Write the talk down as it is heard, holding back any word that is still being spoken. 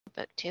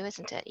book 2,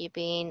 isn't it? You've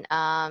been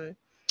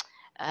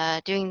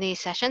doing these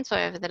sessions for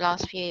over the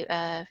last few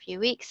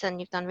weeks, and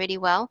you've done really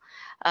well.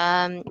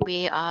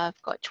 We have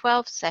got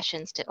 12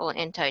 sessions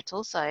in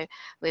total, so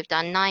we've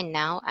done 9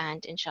 now,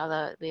 and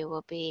inshallah we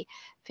will be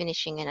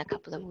finishing in a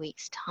couple of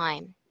weeks'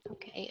 time.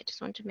 Okay, I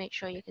just want to make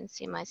sure you can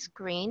see my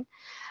screen.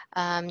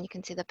 You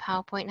can see the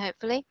PowerPoint,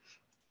 hopefully.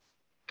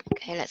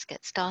 Okay, let's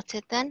get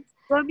started then.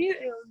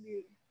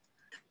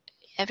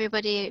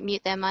 Everybody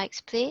mute their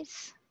mics,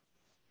 please.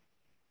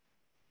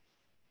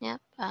 Yep,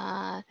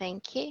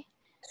 thank you.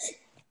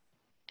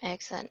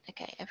 Excellent.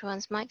 Okay,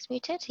 everyone's mics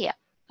muted? Yeah,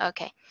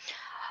 okay.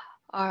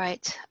 All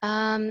right.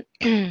 So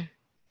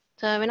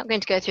we're not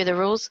going to go through the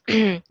rules.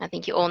 I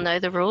think you all know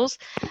the rules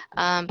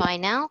by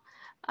now,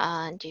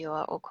 and you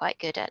are all quite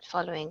good at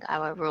following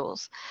our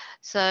rules.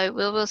 So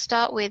we will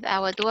start with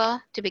our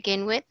dua to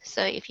begin with.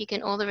 So if you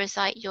can all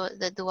recite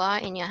the dua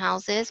in your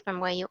houses from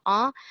where you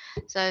are.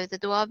 So the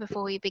dua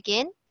before we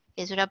begin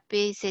is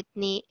Rabbi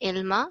Zidni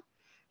Ilma,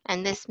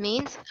 and this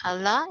means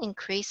Allah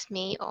increase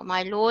me, or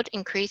my Lord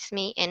increase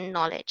me in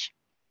knowledge.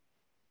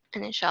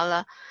 And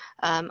inshallah,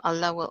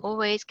 Allah will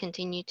always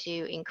continue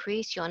to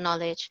increase your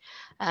knowledge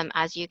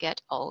as you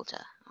get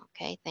older.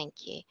 Okay,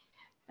 thank you.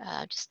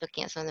 Just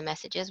looking at some of the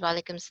messages. Wa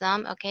alaikum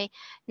salam. Okay,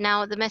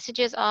 now the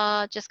messages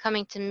are just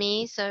coming to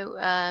me, so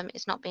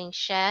it's not being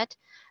shared.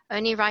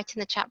 Only write in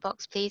the chat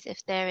box, please,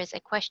 if there is a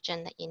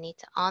question that you need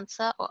to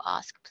answer or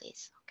ask,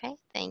 please. Okay,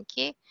 thank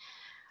you.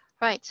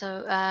 Right,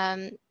 so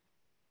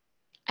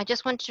I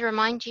just wanted to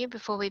remind you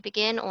before we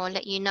begin, or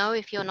let you know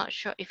if you're not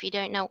sure, if you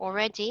don't know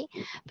already,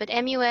 but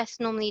MUS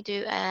normally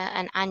do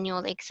an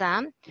annual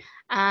exam,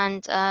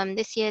 and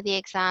this year the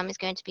exam is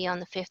going to be on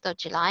the 5th of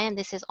July, and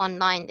this is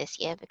online this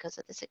year because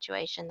of the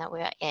situation that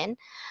we're in.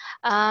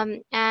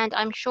 And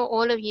I'm sure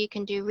all of you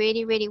can do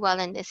really, really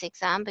well in this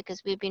exam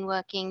because we've been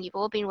working, you've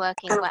all been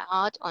working quite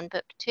hard on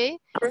book 2.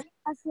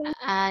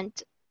 And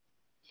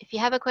if you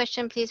have a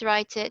question, please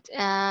write it.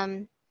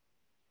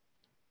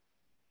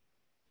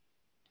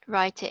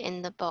 Write it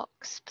in the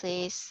box,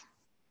 please.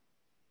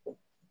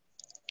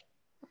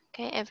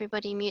 Okay,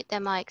 everybody mute their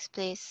mics,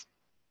 please.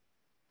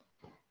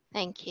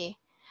 Thank you.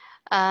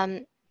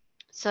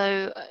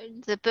 So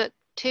the book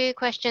 2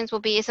 questions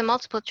will be, it's a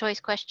multiple choice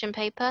question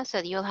paper, so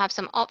you'll have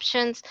some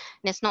options,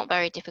 and it's not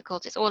very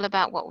difficult. It's all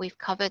about what we've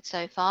covered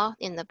so far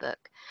in the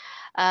book.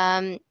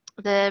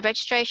 The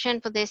registration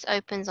for this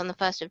opens on the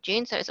 1st of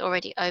June, so it's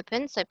already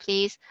open. So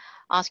please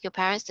ask your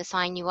parents to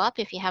sign you up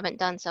if you haven't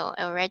done so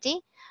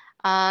already.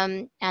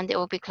 And it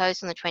will be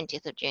closed on the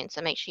 20th of June,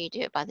 so make sure you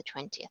do it by the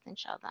 20th,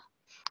 inshallah.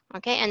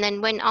 Okay, and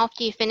then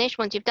after you finish,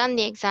 once you've done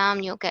the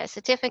exam, you'll get a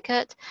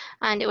certificate,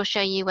 and it will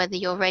show you whether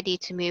you're ready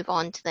to move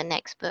on to the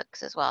next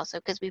books as well. So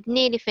because we've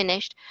nearly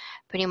finished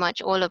pretty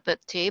much all of book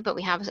 2, but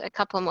we have a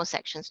couple more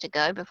sections to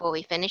go before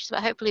we finish. So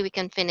hopefully we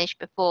can finish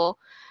before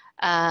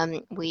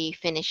we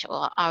finish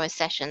our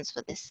sessions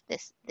for this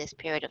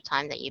period of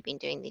time that you've been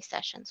doing these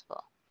sessions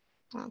for.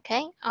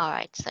 Okay, all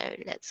right, so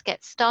let's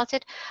get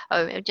started.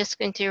 Oh, I'm just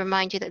going to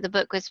remind you that the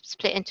book was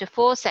split into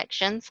 4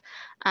 sections,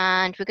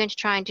 and we're going to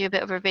try and do a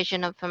bit of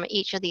revision from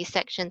each of these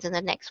sections in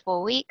the next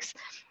 4 weeks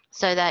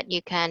so that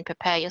you can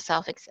prepare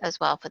yourself as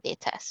well for the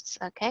tests,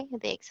 okay,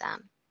 the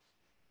exam.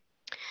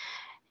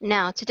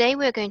 Now, today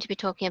we're going to be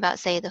talking about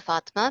Sayyidah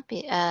Fatima,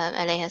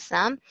 alayha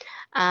salam,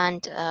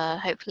 and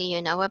hopefully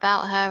you know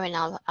about her,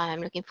 and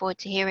I'm looking forward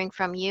to hearing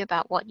from you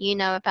about what you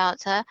know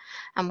about her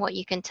and what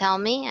you can tell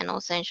me, and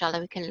also inshallah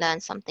we can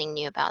learn something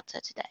new about her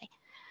today.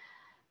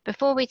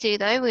 Before we do,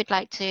 though, we'd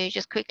like to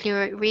just quickly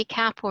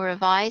recap or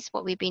revise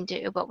what we've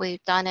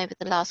done over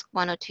the last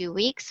 1 or 2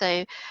 weeks.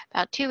 So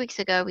about 2 weeks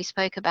ago, we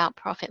spoke about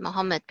Prophet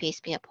Muhammad, peace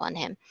be upon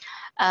him.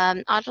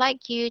 I'd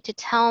like you to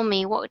tell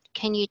me what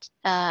do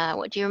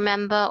you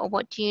remember or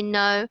what do you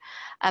know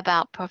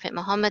about Prophet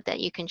Muhammad that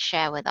you can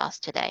share with us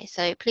today?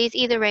 So please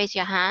either raise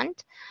your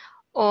hand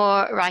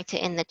or write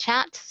it in the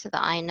chat so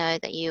that I know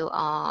that you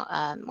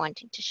are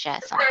wanting to share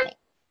something.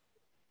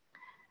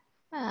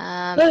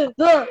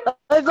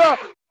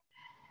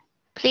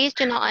 Please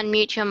do not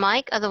unmute your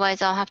mic,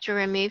 otherwise I'll have to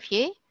remove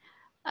you.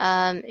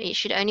 It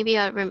should only be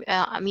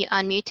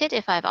unmuted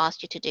if I've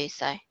asked you to do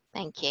so.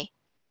 Thank you.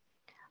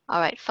 All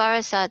right,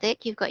 Farah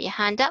Sadiq, you've got your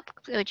hand up.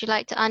 Would you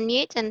like to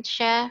unmute and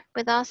share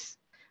with us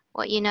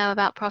what you know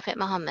about Prophet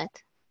Muhammad?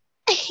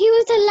 He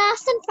was the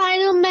last and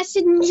final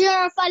messenger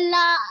of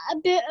Allah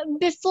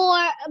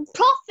before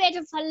Prophet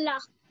of Allah.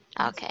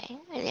 Okay,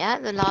 yeah,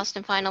 the last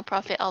and final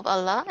prophet of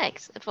Allah.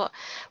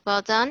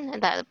 Well done,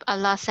 that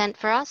Allah sent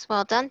for us.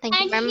 Well done, thank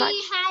you very much. And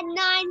he had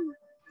 9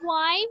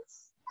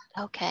 wives.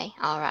 Okay,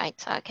 all right,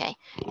 okay.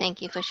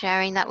 Thank you for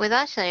sharing that with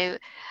us. So,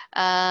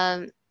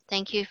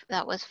 thank you,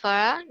 that was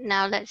Farah.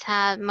 Now let's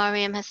have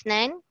Mariam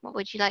Hasnain. What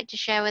would you like to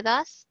share with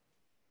us?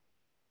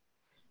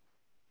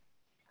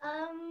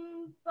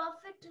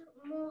 Prophet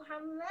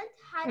Muhammad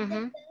had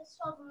the best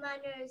of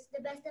manners,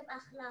 the best of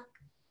akhlaq.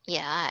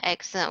 Yeah,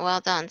 excellent.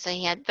 Well done. So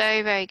he had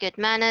very, very good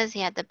manners. He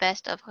had the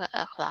best of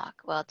akhlaq.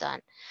 Well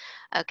done.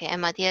 Okay,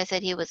 and Matia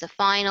said he was the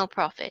final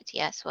prophet.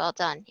 Yes, well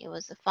done. He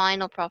was the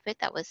final prophet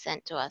that was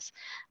sent to us.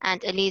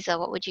 And Eliza,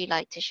 what would you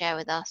like to share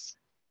with us?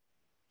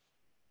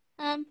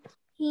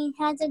 He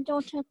has a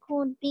daughter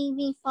called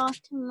Bibi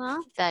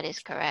Fatima. That is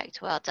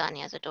correct. Well done.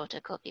 He has a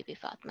daughter called Bibi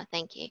Fatima.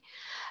 Thank you.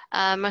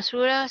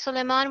 Masroora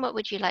Suleiman, what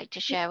would you like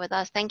to share with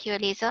us? Thank you,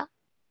 Eliza.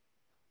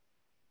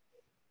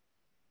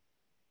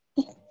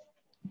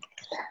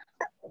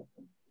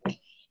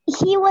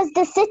 He was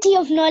the city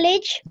of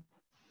knowledge.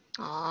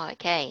 Oh,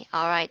 okay.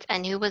 All right.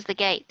 And who was the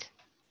gate?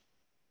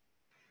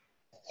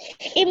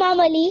 Imam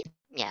Ali.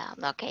 Yeah,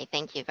 okay,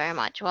 thank you very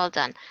much. Well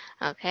done.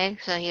 Okay,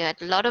 so he had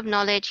a lot of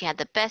knowledge. He had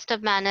the best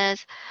of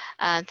manners.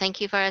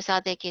 Thank you for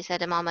Sadiq. You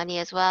said Imam Ali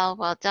as well.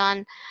 Well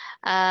done.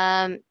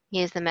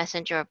 He is the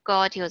messenger of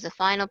God. He was a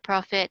final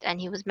prophet and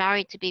he was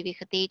married to Bibi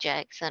Khadija.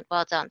 Excellent.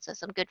 Well done. So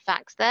some good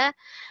facts there.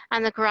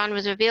 And the Quran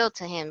was revealed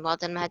to him. Well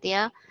done,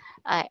 Mahdiya.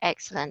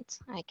 Excellent.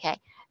 Okay.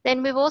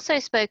 Then we've also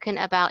spoken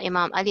about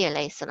Imam Ali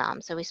alayhi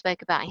salam. So we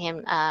spoke about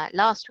him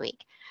last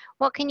week.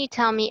 What can you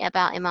tell me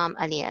about Imam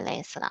Ali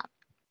alayhi salam?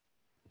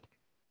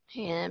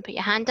 You can put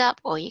your hand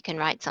up or you can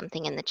write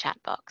something in the chat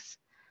box.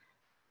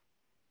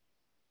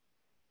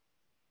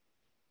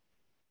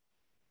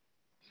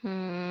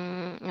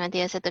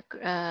 Nadia said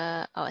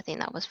I think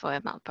that was for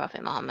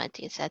Prophet Muhammad.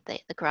 He said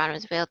that the Quran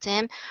was revealed to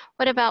him.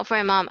 What about for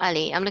Imam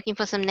Ali? I'm looking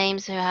for some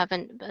names who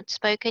haven't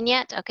spoken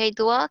yet. Okay,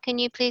 Dua, can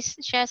you please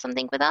share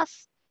something with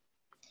us?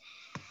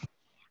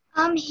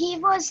 He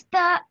was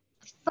the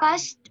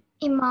first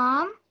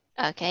Imam.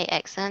 Okay,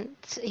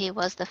 excellent. He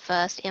was the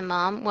first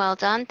Imam. Well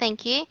done,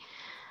 thank you.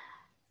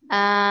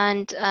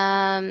 And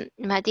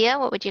Nadia,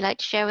 what would you like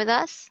to share with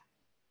us?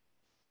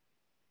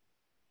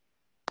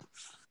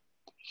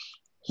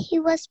 He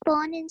was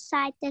born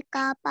inside the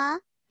Kaaba.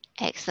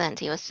 Excellent.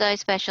 He was so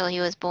special. He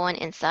was born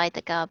inside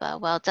the Kaaba.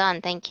 Well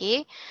done. Thank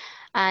you.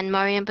 And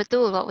Mariam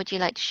Batul, what would you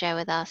like to share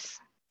with us?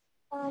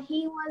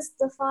 He was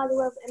the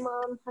father of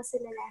Imam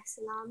Hassan alayhi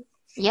salam.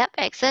 Yep,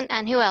 excellent.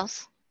 And who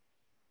else?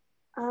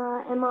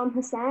 Imam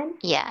Hassan.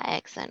 Yeah,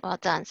 excellent. Well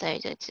done. So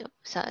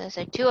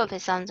two of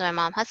his sons are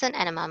Imam Hassan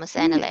and Imam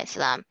Hussein alayhi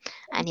salam.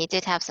 And he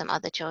did have some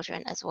other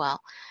children as well.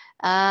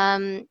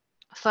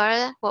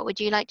 Farah, what would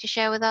you like to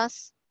share with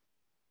us?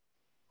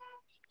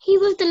 He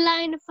was the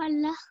lion of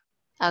Allah.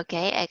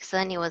 Okay,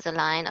 excellent. He was a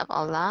lion of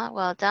Allah.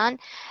 Well done.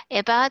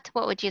 Ibad,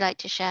 what would you like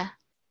to share?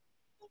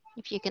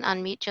 If you can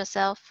unmute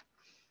yourself.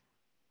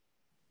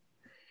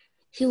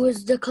 He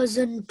was the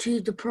cousin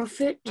to the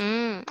Prophet.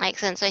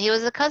 Excellent. So he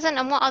was a cousin.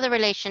 And what other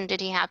relation did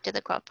he have to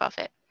the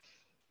Prophet?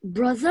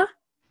 Brother?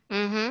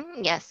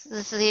 Yes.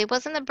 So he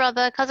wasn't the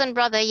brother, cousin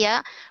brother,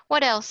 yeah.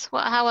 What else?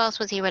 How else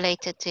was he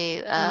related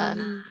to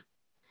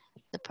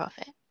the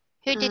Prophet?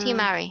 Who did he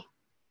marry?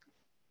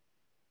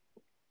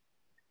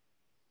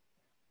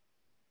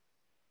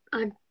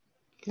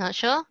 Not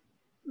sure?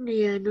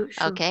 Yeah, not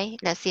sure. Okay,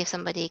 let's see if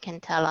somebody can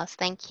tell us.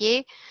 Thank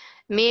you.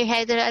 Mir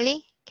Haider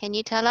Ali, can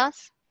you tell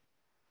us?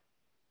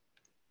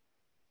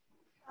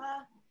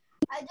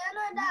 I don't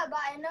know that, but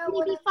I know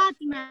one of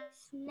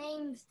Fatima's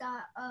names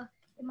that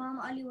Imam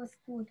Ali was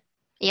called.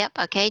 Yep,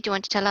 okay. Do you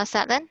want to tell us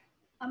that then?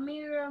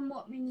 Amir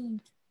Mu'mineen.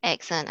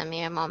 Excellent,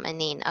 Amir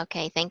Mu'mineen.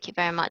 Okay, thank you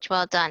very much.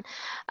 Well done.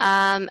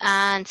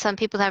 And some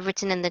people have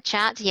written in the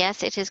chat.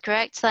 Yes, it is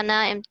correct.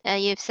 Sana,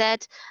 you've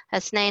said,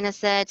 Hasnain has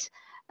said,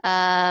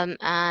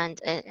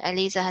 and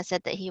Eliza has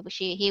said that he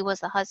was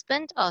the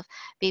husband of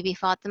Bibi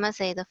Fatima,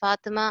 Sayyidah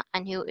Fatima,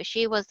 and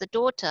she was the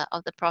daughter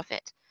of the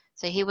Prophet.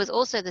 So he was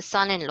also the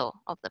son-in-law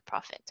of the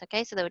Prophet.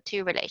 Okay, so there were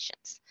two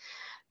relations.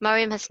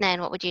 Mariam Hasnain,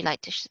 what would you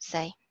like to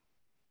say?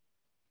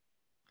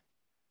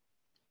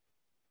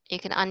 You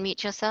can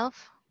unmute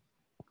yourself.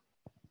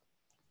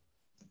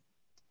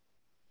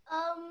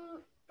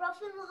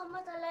 Prophet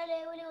Muhammad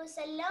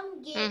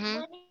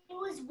when it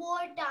was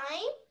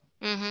wartime,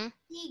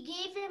 he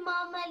gave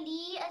Imam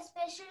Ali a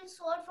special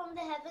sword from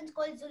the heavens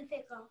called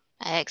Zulfiqar.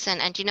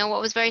 Excellent. And do you know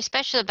what was very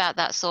special about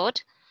that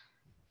sword?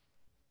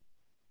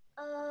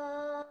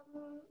 No.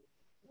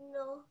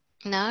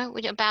 No?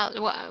 About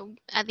what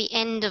at the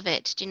end of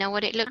it? Do you know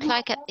what it looked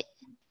like at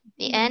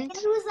the end?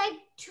 It was like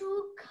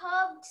two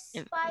curved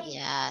spikes.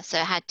 Yeah, so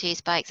it had two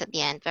spikes at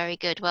the end. Very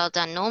good. Well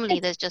done. Normally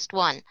there's just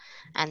one,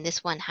 and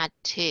this one had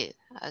two.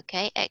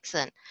 Okay,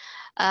 excellent.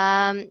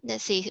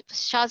 Let's see.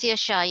 Shazia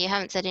Shah, you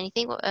haven't said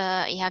anything.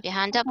 You have your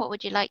hand up. What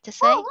would you like to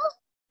say?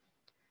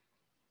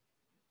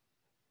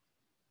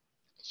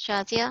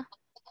 Shazia?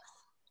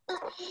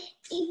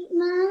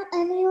 Imam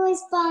Ali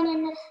was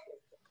born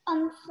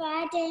on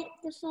Friday,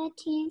 the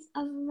 13th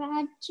of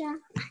Rajab.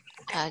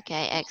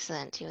 Okay,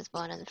 excellent. He was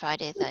born on the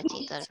Friday,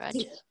 13th of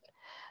Rajab.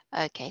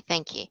 Okay,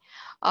 thank you.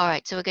 All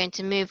right, so we're going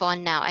to move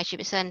on now.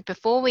 Actually,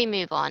 before we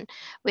move on,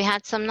 we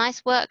had some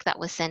nice work that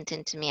was sent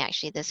in to me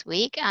actually this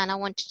week, and I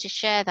wanted to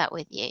share that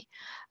with you.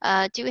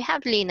 Do we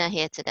have Lena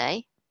here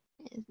today?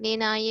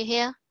 Lena, are you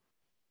here?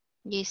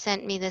 You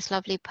sent me this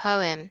lovely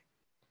poem.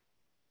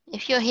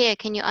 If you're here,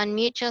 can you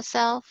unmute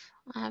yourself?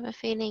 I have a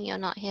feeling you're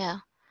not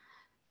here.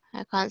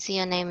 I can't see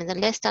your name in the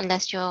list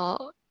unless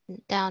you're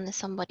down as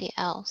somebody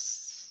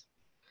else.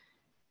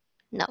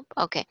 Nope.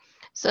 Okay.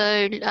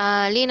 So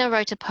Lena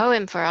wrote a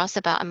poem for us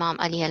about Imam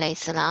Ali alayhi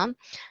salam,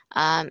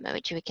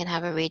 which we can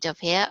have a read of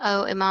here.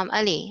 Oh Imam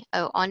Ali,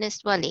 oh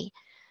honest wali,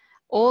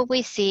 all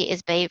we see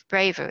is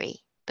bravery,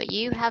 but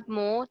you have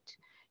more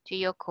to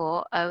your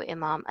core, oh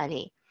Imam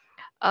Ali.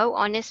 Oh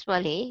honest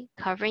wali,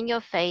 covering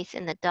your face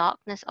in the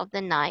darkness of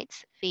the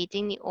nights,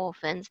 feeding the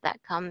orphans that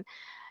come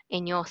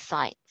in your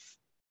sights.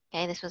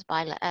 Okay, this was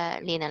by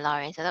Lena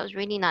Lari. So that was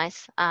really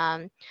nice.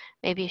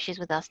 Maybe if she's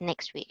with us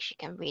next week, she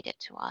can read it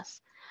to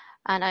us.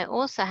 And I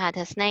also had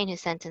Hasnain who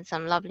sent in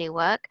some lovely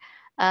work.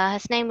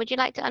 Hasnain, would you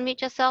like to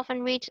unmute yourself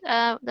and read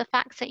the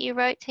facts that you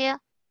wrote here?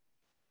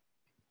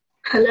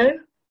 Hello.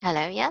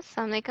 Hello, yes,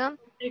 Assalamualaikum.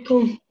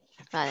 Alaikum.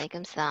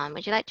 Walaikum salam.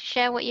 Would you like to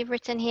share what you've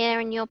written here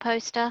in your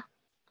poster?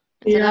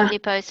 It's a Yeah. lovely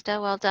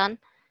poster, well done.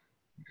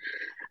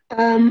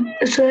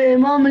 So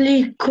Imam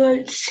Ali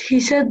quotes, he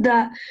said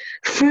that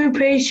through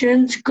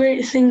patience,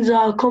 great things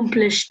are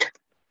accomplished.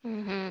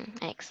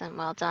 Excellent,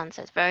 well done.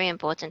 So it's very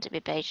important to be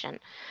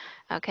patient.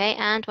 Okay,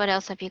 and what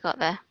else have you got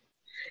there?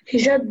 He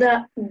said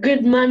that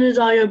good manners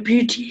are your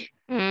beauty.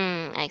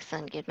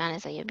 Excellent, good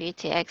manners are your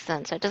beauty.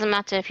 Excellent. So it doesn't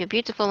matter if you're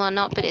beautiful or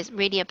not, but it's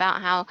really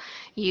about how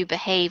you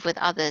behave with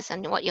others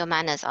and what your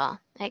manners are.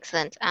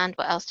 Excellent. And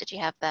what else did you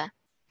have there?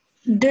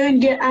 Don't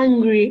get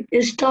angry.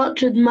 It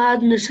starts with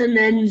madness and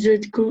ends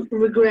with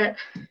regret.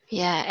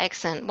 Yeah,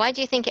 excellent. Why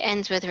do you think it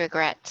ends with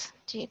regret?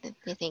 Do you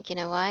think you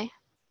know why?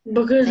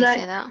 Because They like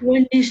say that?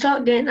 when you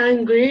start getting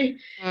angry,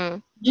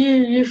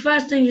 your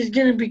first thing is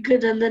gonna be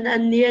good, and then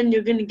in the end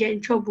you're gonna get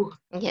in trouble.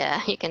 Yeah,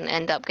 you can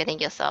end up getting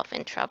yourself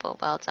in trouble.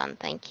 Well done,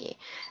 thank you.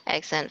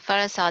 Excellent.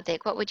 Farah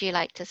Sadiq, what would you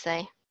like to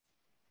say?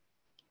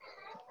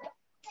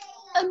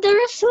 The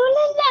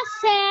Rasulullah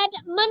said,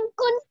 "Man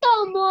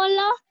kunta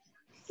mawla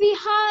fi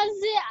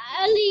hazi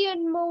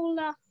aliyun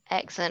mawla."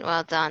 Excellent,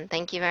 well done.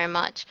 Thank you very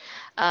much.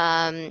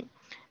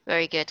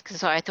 Very good.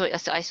 Because sorry,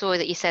 I saw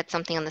that you said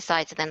something on the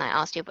side, so then I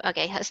asked you.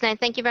 Okay, Hasnain,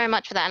 thank you very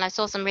much for that. And I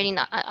saw some really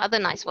other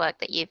nice work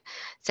that you've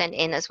sent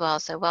in as well.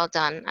 So well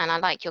done. And I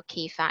like your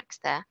key facts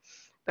there.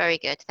 Very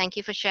good. Thank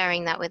you for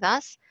sharing that with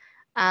us.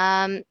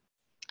 I'm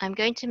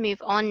going to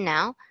move on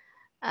now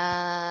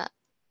to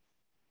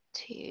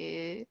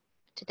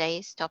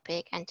today's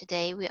topic, and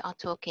today we are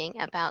talking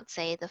about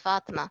Sayyidah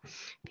Fatima,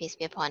 peace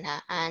be upon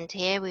her. And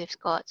here we've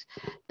got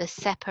the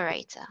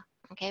separator.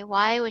 Okay,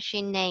 why was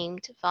she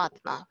named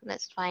Fatima?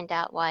 Let's find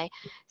out why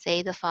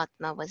Sayyidah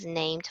Fatima was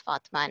named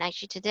Fatima. And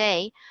actually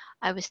today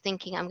I was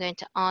thinking I'm going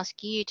to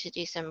ask you to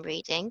do some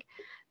reading.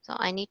 So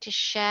I need to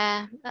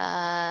share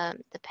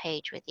the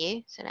page with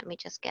you. So let me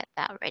just get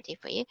that ready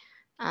for you.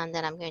 And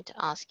then I'm going to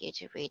ask you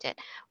to read it.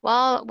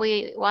 While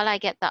I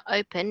get that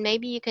open,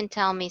 maybe you can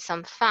tell me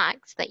some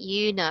facts that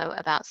you know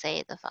about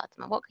Sayyidah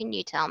Fatima. What can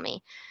you tell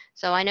me?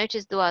 So I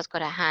noticed Dua's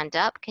got a hand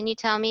up. Can you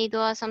tell me,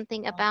 Dua,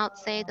 something about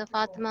Sayyidah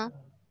Fatima?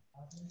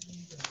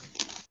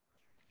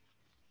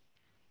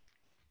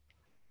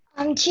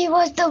 She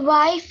was the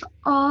wife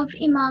of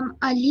Imam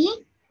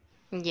Ali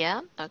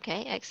Yeah,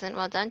 okay, excellent,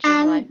 well done. She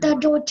was wife. and the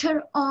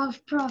daughter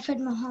of Prophet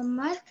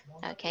Muhammad.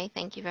 Okay,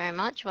 thank you very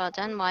much. Well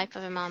done. Wife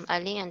of Imam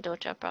Ali and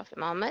daughter of Prophet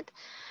Muhammad.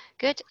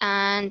 Good.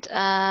 And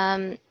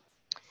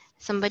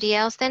somebody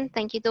else then?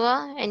 Thank you,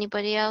 Dua.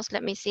 Anybody else?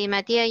 Let me see.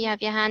 Madia, you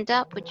have your hand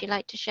up. Would you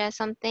like to share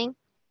something?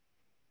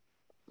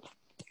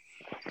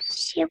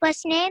 She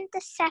was named the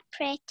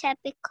separator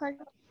because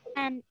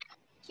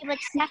she would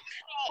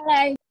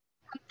separate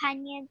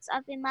companions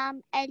of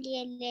Imam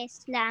Ali alayhi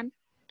salam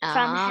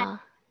from her.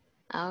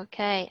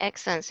 Okay,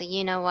 excellent. So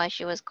you know why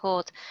she was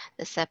called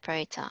the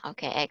separator.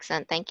 Okay,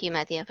 excellent. Thank you,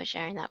 Madia, for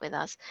sharing that with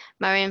us.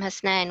 Mariam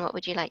Hasnain, what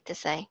would you like to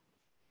say?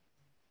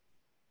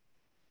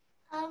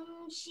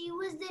 She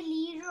was the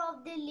leader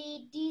of the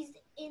ladies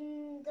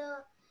in the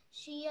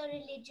Shia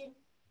religion.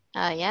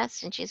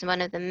 Yes, and she's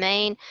one of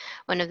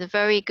the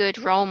very good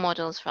role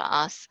models for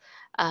us.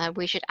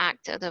 We should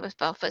act,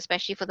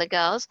 especially for the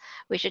girls,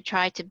 we should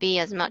try to be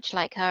as much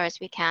like her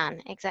as we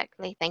can.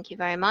 Exactly. Thank you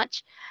very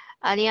much.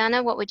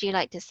 Aliana, what would you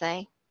like to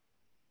say?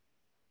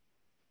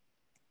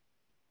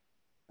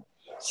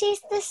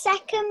 She's the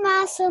second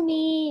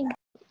Masumeen.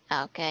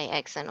 Okay,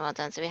 excellent. Well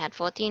done. So we had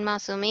 14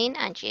 Masumin,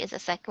 and she is the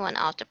second one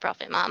after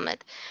Prophet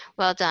Muhammad.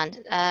 Well done.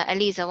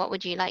 Eliza, what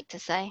would you like to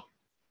say?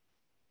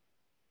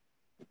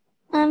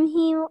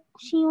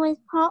 She was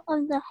part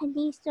of the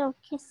Hadith of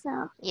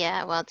Kisa.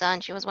 Yeah, well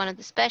done. She was one of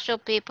the special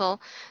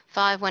people,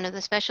 one of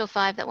the special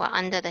five that were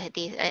under the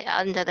Hadith,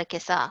 under the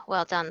Kisa.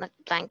 Well done, the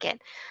blanket.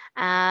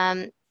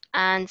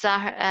 And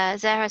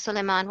Zahra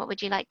Suleiman, what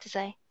would you like to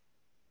say?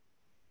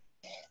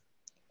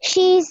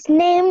 She's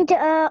named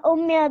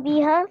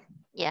Abiha.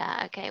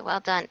 Yeah, okay, well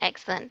done.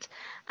 Excellent.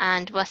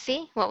 And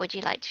Wasi, what would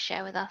you like to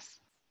share with us?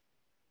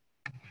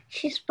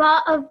 She's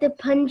part of the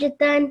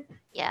Panjatan.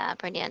 Yeah,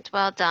 brilliant.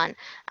 Well done.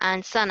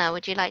 And Sana,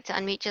 would you like to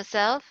unmute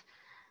yourself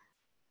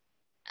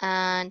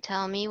and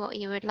tell me what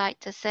you would like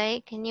to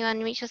say? Can you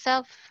unmute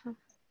yourself?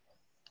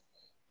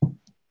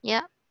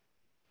 Yeah.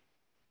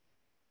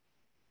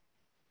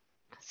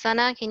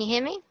 Sana, can you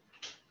hear me?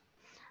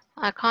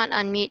 I can't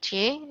unmute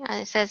you.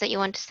 It says that you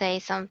want to say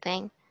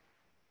something.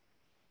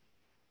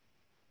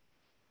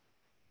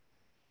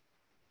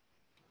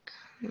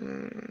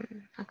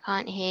 I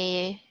can't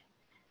hear you.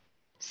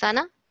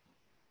 Sana?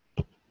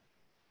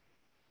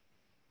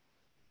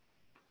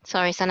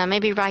 Sorry, Sana,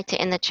 maybe write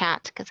it in the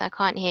chat because I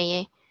can't hear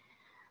you.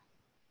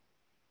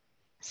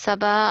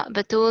 Sabah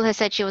Batul has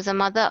said she was a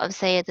mother of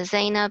Sayyida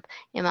Zainab,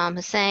 Imam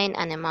Hussein,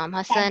 and Imam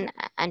Hassan,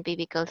 and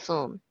Bibi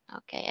Kulthum.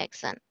 Okay,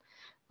 excellent.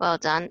 Well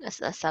done,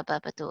 Sabah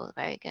Batul.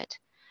 Very good.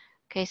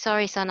 Okay,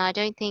 sorry, Sana, I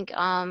don't think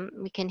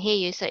we can hear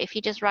you. So if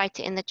you just write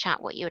it in the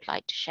chat what you would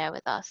like to share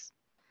with us.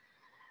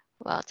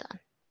 Well done.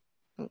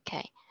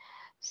 Okay,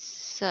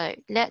 so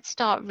let's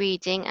start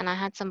reading. And I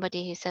had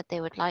somebody who said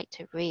they would like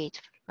to read.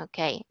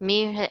 Okay,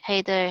 Mir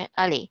Haider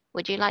Ali,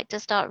 would you like to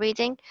start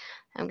reading?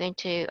 I'm going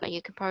to,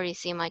 you can probably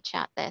see my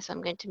chat there, so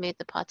I'm going to move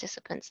the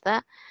participants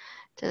there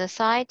to the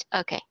side.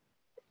 Okay,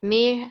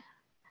 Mir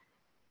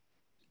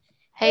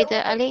It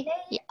Haider was Ali.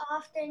 late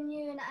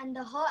afternoon and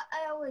the hot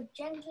air was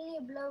gently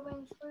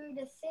blowing through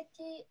the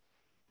city,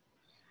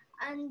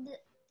 and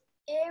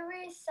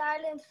eerie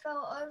silence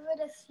fell over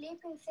the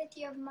sleeping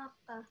city of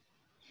Makkah.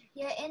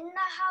 Yet in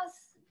the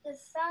house, the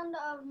sound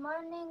of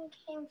moaning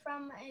came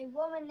from a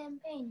woman in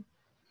pain.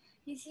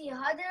 You see,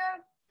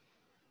 Hadrat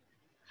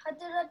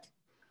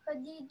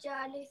Khadija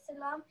alayhi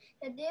salam,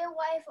 the dear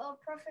wife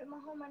of Prophet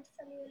Muhammad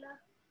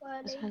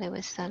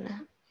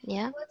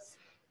Yeah. was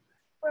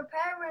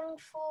preparing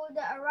for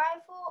the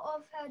arrival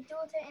of her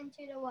daughter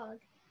into the world.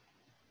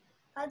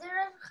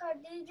 Hadrat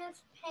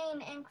Khadija's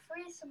pain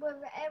increased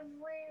with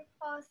every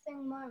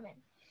passing moment.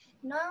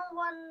 No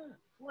one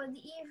was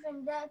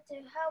even there to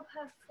help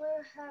her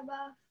through her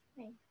birth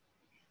pain.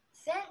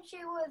 Since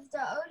she was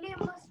the only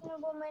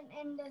Muslim woman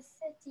in the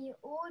city,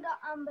 all the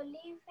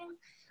unbelieving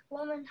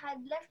women had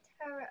left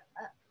her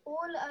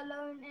all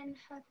alone in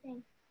her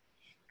pain.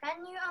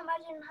 Can you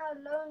imagine how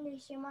lonely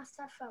she must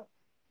have felt?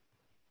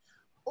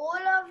 All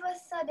of a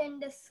sudden,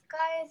 the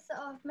skies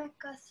of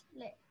Mecca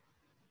split.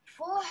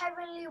 4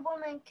 heavenly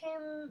women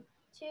came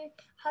to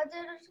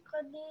Hadrat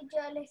Khadija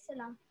alayhi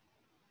salam.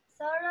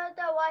 Sarah,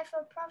 the wife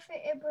of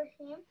Prophet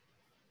Ibrahim,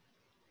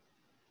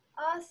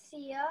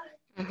 Asiya,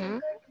 the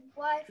good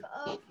wife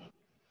of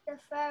the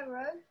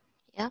Pharaoh,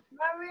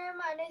 Maryam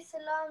alayhi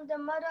salam, the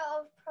mother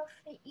of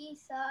Prophet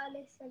Isa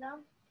alayhi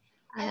salam,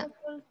 and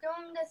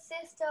Kulthum, the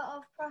sister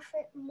of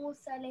Prophet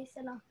Musa alayhi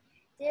salam.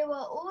 They were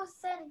all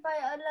sent by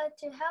Allah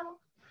to help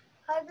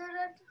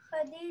Hadrat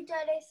Khadija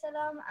alayhi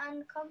salam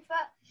and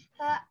comfort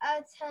her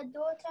as her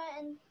daughter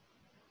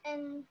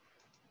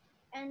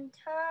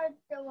entered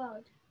the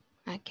world.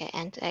 Okay,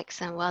 and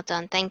excellent. Well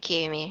done. Thank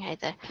you, Mir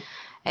Haider.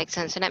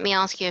 Excellent. So let me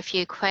ask you a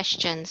few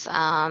questions.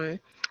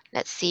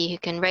 Let's see who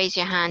can raise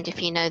your hand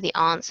if you know the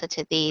answer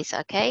to these.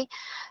 Okay.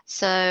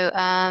 So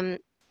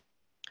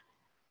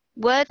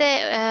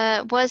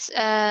was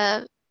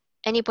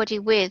anybody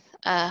with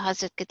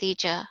Hazrat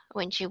Khadija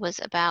when she was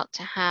about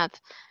to have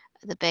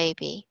the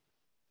baby?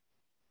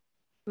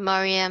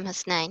 Maryam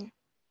Hasnain.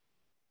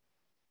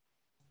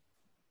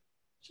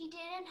 She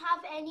didn't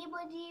have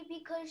anybody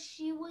because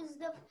she was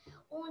the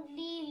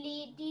only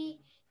lady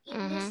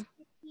in the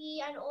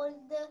city, and all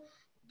the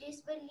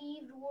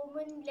disbelieved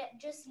women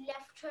just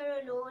left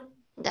her alone.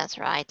 That's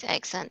right.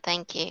 Excellent.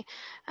 Thank you.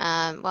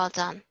 Well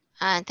done.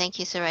 And thank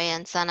you, Suraya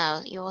and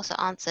Sana. You also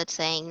answered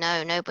saying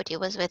no, nobody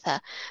was with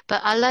her.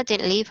 But Allah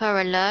didn't leave her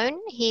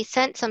alone. He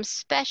sent some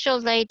special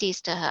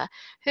ladies to her.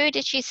 Who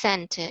did he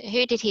send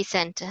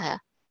to her?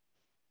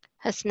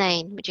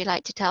 Hasnain, would you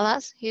like to tell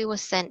us who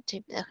was sent to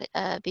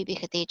Bibi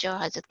Khadija or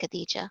Hazrat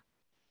Khadija?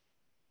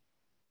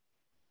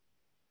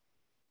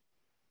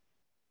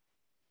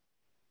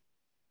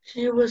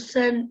 She was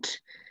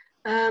sent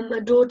a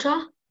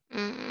daughter.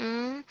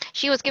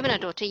 She was given a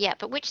daughter, yeah.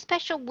 But which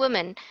special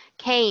woman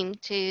came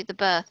to the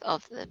birth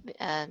of the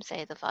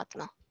Sayyidah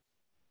Fatima?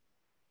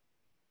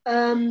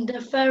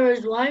 The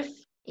Pharaoh's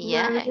wife.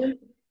 Yeah. Maryam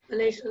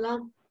alayhi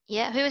salam.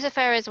 Yeah. Who was the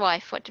Pharaoh's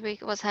wife? What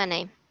was her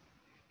name?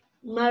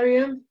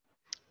 Maryam.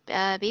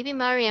 Bibi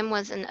Maryam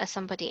was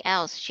somebody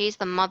else. She's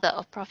the mother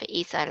of Prophet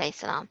Isa alayhi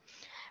salam.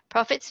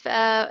 Prophet's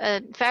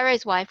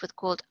Pharaoh's wife was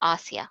called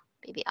Asiya,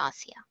 Bibi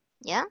Asiya.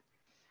 Yeah.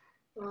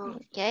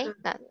 Okay,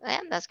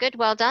 that's good.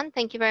 Well done.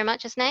 Thank you very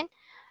much, Hasnain.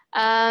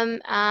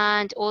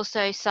 And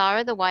also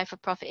Sarah, the wife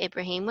of Prophet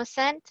Ibrahim, was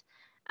sent,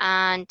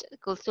 and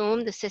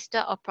Kulthum, the sister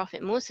of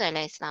Prophet Musa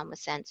alayhi salam,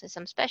 was sent. So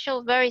some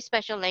special, very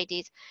special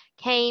ladies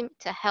came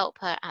to help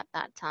her at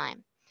that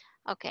time.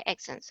 Okay,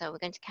 excellent. So we're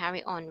going to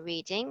carry on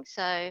reading.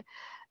 So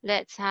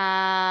let's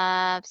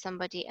have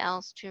somebody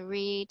else to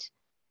read.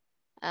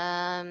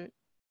 Sana,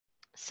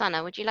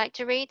 would you like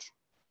to read?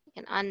 You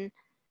can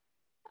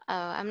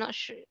I'm not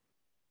sure.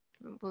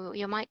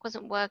 Your mic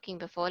wasn't working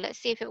before. Let's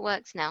see if it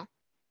works now.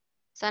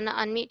 Sana,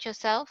 unmute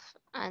yourself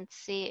and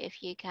see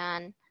if you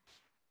can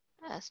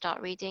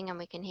start reading and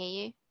we can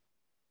hear you.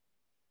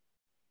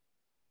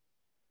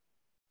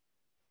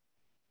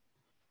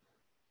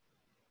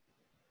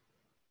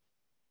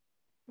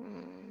 I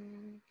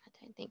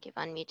don't think you've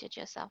unmuted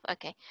yourself.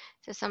 Okay,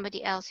 so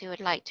somebody else who would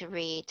like to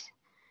read.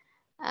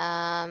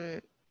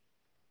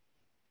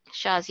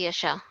 Shazia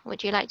Shah,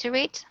 would you like to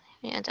read?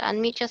 You want to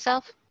unmute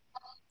yourself?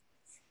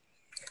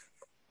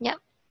 Yep.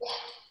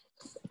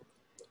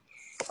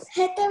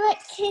 Hadrat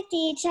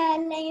Khadija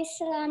alayhi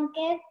salam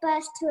gave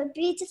birth to a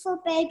beautiful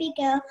baby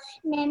girl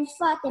named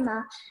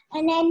Fatima,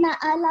 a name that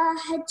Allah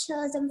had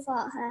chosen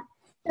for her.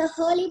 The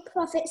Holy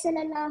Prophet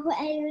sallallahu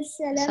alaihi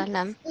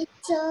wasallam was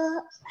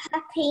so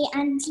happy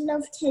and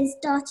loved his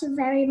daughter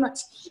very much,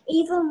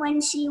 even when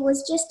she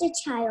was just a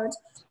child.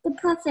 The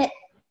Prophet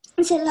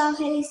sallallahu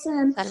alaihi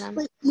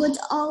wasallam would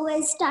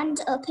always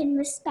stand up in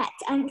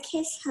respect and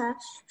kiss her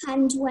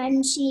hand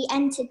when she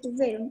entered the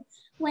room.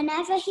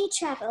 Whenever he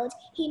travelled,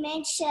 he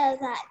made sure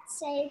that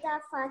Sayyidah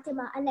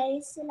Fatima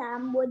alayhi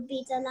salam would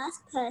be the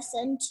last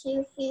person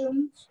to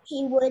whom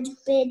he would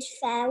bid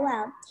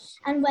farewell.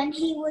 And when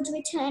he would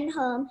return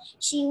home,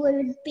 she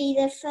would be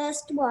the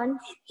first one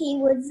he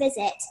would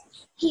visit.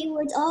 He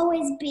would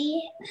always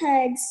be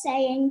heard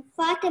saying,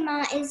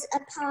 "Fatima is a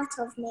part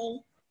of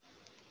me."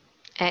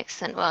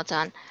 Excellent, well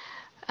done.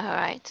 All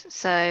right,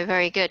 so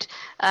very good.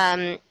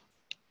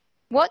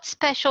 What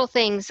special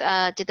things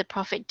did the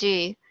Prophet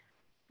do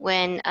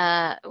when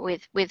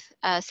with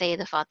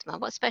Sayyidah Fatima?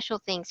 What special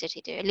things did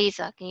he do?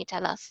 Elisa, can you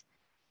tell us?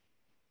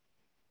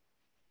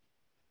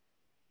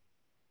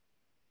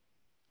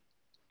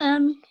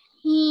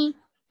 He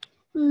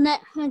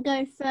let her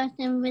go first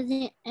and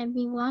visit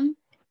everyone,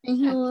 and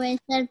he always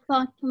said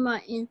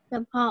Fatima is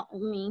a part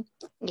of me.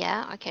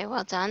 Yeah, okay,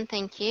 well done,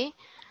 thank you.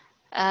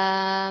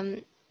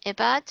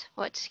 Ibad,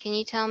 what can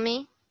you tell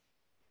me?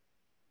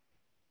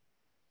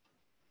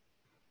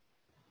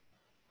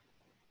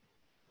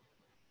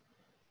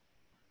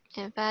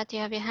 Ibad, do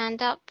you have your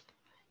hand up?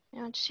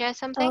 You want to share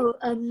something?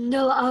 Oh,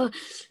 no,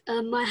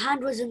 my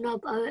hand wasn't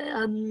up.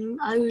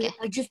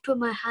 I just put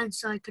my hand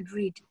so I could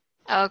read.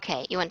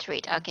 Okay, you want to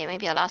read. Okay,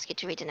 maybe I'll ask you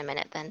to read in a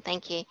minute then.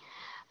 Thank you.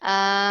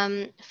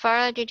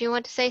 Farah, did you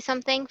want to say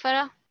something,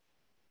 Farah?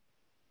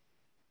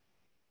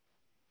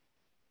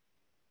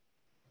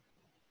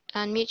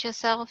 Unmute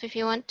yourself if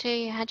you want to.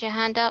 You had your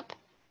hand up.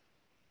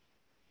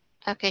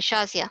 Okay,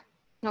 Shazia,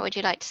 what would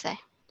you like to say?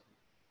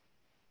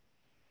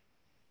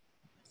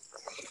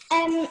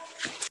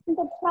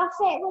 The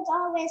Prophet would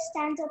always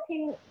stand up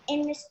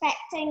in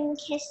respect and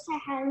kiss her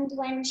hand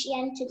when she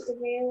entered the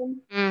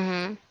room.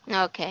 Mm-hmm.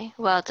 Okay,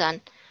 well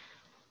done.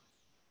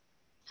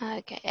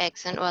 Okay,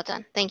 excellent, well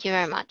done. Thank you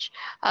very much.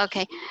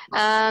 Okay,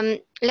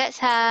 let's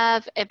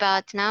have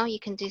Ibad now. You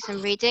can do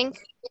some reading.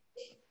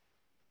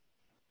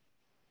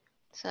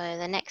 So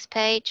the next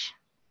page.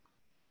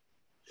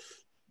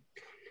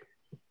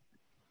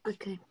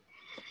 Okay.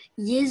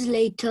 Years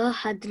later,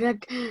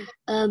 Hadrat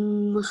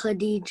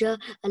Khadija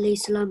alayhi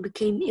salam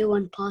became ill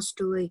and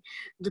passed away.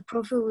 The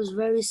Prophet was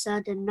very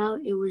sad, and now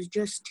it was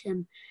just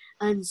him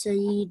and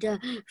Sayyidah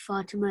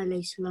Fatima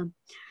alayhi salam.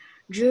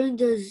 During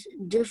those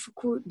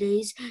difficult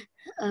days,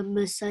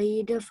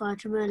 Sayyidah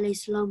Fatima alayhi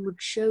salam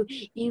would show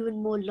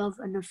even more love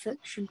and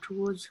affection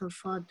towards her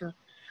father.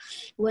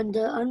 When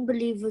the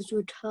unbelievers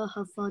would hurt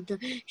her father,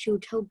 she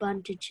would help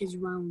bandage his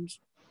wounds.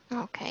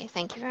 Okay,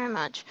 thank you very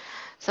much.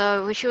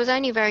 So she was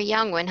only very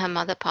young when her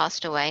mother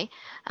passed away.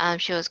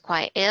 She was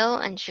quite ill,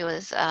 and she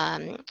was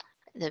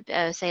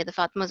Sayyidah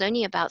Fatima was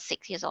only about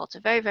 6 years old, so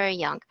very, very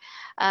young.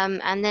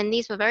 And then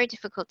these were very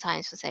difficult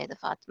times for Sayyidah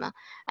Fatima.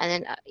 And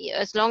then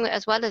as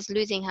well as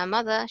losing her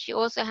mother, she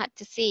also had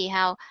to see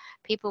how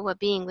people were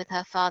being with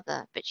her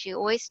father. But she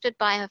always stood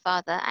by her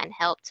father and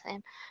helped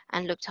him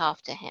and looked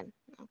after him.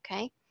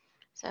 Okay.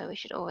 So we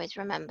should always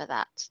remember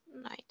that,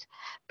 right?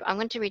 But I'm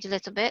going to read a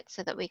little bit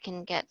so that we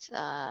can get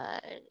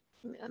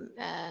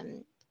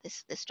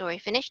this story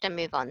finished and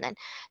move on then.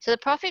 So the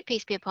Prophet,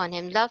 peace be upon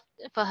him, the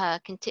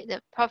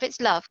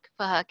Prophet's love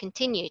for her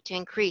continued to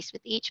increase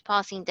with each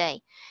passing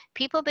day.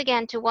 People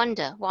began to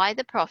wonder why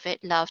the Prophet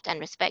loved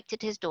and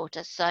respected his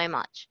daughter so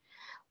much.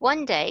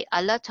 One day,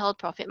 Allah told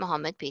Prophet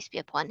Muhammad, peace be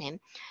upon him,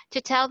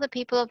 to tell the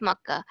people of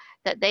Makkah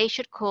that they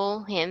should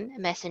call him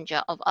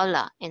messenger of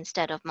Allah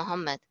instead of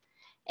Muhammad.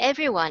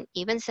 Everyone,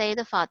 even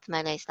Sayyidah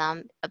Fatima alayhi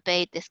salam,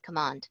 obeyed this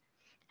command.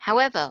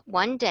 However,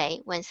 one day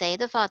when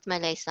Sayyidah Fatima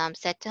alayhi salam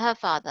said to her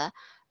father,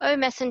 "O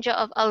Messenger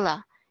of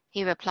Allah,"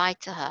 he replied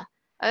to her,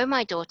 "O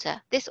my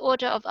daughter, this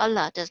order of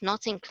Allah does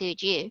not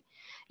include you.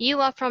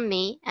 You are from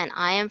me and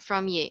I am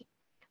from you.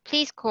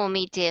 Please call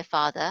me dear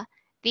father.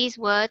 These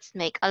words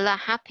make Allah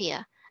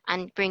happier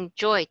and bring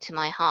joy to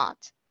my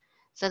heart."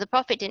 So the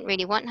Prophet didn't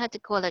really want her to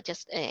call her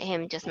just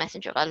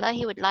Messenger of Allah.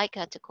 He would like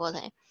her to call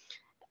him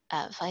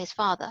for his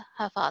father,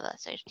 her father,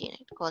 so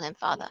to call him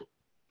father.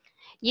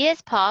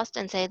 Years passed,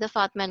 and Sayyidah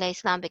Fatima alayhi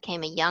salam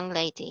became a young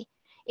lady.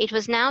 It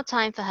was now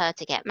time for her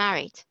to get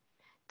married.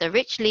 The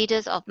rich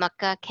leaders of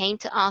Makkah came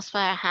to ask for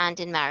her hand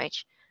in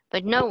marriage,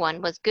 but no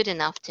one was good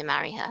enough to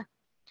marry her.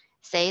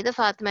 Sayyidah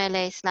Fatima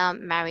alayhi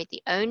salam married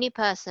the only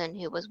person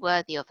who was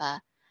worthy of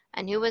her.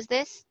 And who was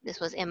this? This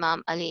was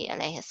Imam Ali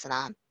alayhi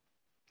salam.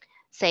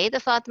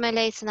 Sayyidah Fatima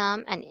alayhi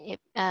salam and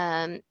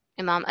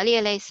Imam Ali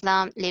alayhi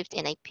salam lived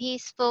in a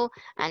peaceful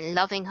and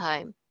loving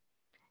home.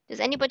 Does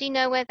anybody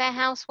know where their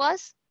house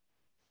was?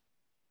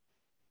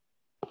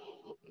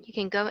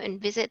 You can go and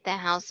visit their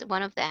house,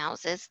 one of their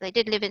houses. They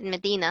did live in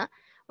Medina,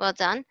 well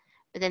done,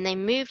 but then they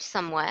moved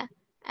somewhere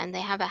and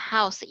they have a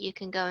house that you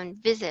can go and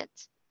visit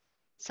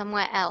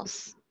somewhere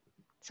else,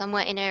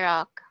 somewhere in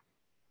Iraq.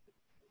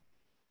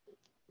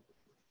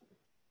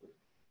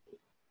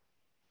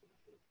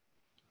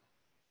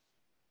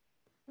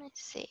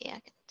 Let's see, I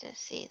can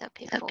just see that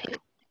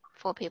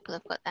four people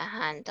have got their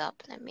hand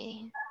up. Let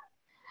me,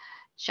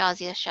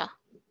 Shazia Shah.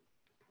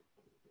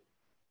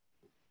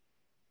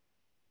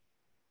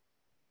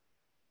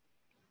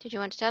 Did you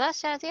want to tell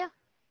us, Shazia?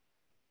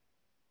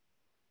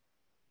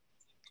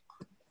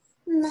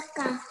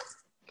 Makkah.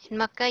 In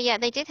Makkah, yeah,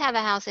 they did have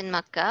a house in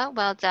Makkah.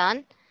 Well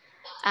done.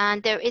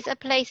 And there is a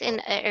place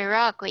in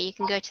Iraq where you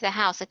can go to the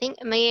house. I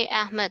think Mir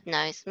Ahmed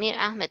knows. Mir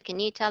Ahmed,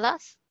 can you tell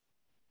us?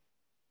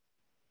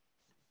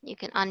 You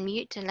can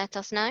unmute and let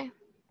us know.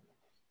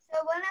 So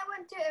when I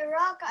went to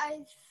Iraq,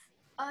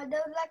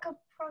 there was like a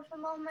Prophet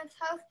Muhammad's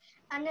house,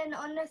 and then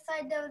on the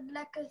side there was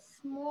like a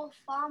small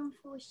farm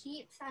for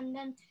sheep, and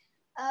then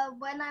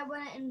when I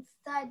went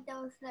inside,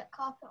 there was like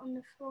carpet on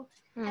the floor,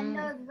 and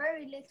there was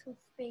very little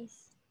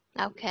space.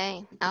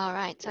 Okay, all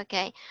right,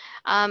 okay.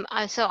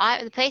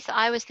 The place that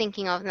I was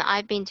thinking of and that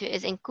I've been to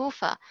is in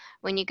Kufa.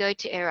 When you go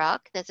to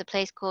Iraq, there's a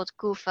place called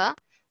Kufa.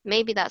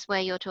 Maybe that's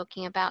where you're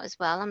talking about as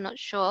well. I'm not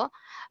sure.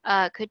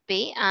 Could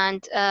be.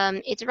 And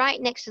it's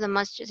right next to the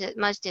Masjid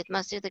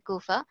of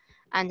Kufa.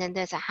 And then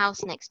there's a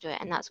house next to it,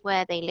 and that's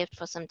where they lived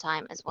for some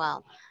time as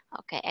well.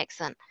 Okay,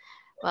 excellent.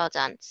 Well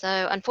done.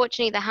 So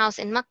unfortunately, the house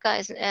in Mecca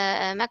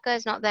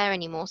is not there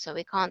anymore, so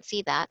we can't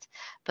see that.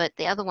 But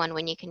the other one,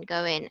 when you can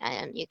go in,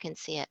 you can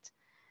see it.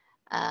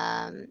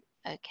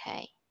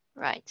 Okay,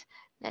 right.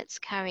 Let's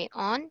carry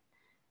on.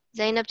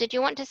 Zainab, did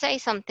you want to say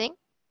something?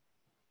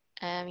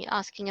 You're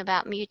asking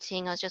about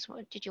muting.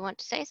 Did you want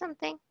to say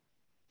something?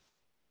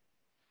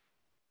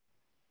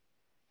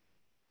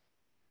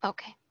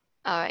 Okay.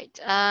 All right.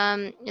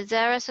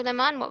 Zara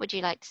Suleiman, what would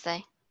you like to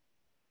say?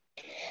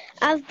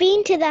 I've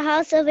been to the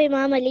house of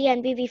Imam Ali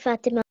and Bibi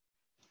Fatima.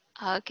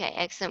 Okay,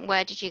 excellent.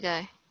 Where did you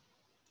go?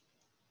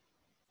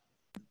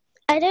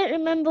 I don't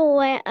remember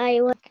where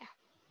I was. Okay.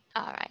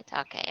 All right.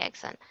 Okay,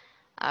 excellent.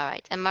 All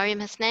right. And Mariam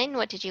Hasnain,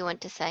 what did you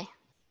want to say?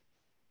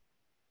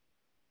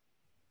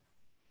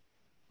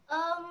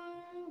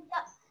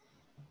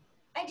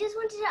 I just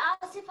wanted to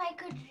ask if I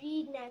could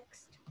read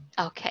next.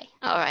 Okay,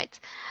 all right.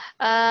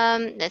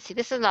 Let's see,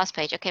 this is the last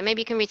page. Okay,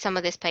 maybe you can read some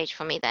of this page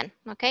for me then.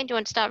 Okay, do you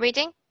want to start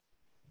reading?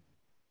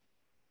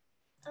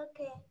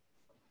 Okay.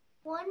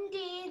 One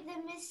day, the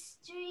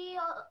mystery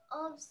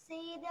of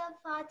Sayyidah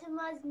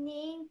Fatima's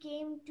name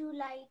came to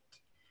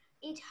light.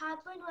 It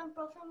happened when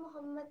Prophet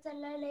Muhammad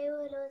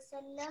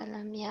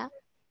Salam, yeah.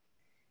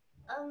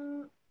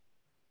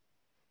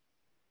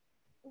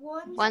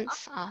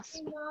 Once asked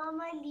Imam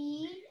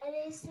Ali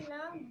alayhi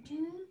salam,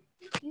 do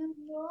you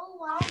know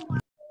why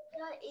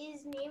Mother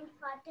is named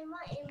Fatima?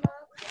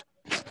 Imam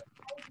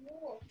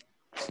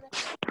said,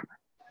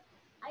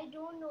 I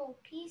don't know.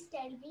 Please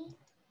tell me.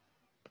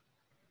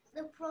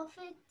 The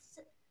Prophet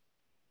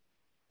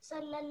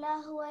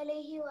sallallahu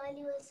alaihi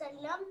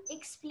wasallam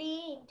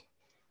explained,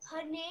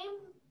 her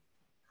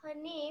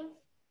name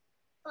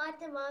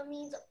Fatima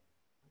means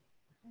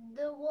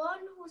the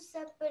one who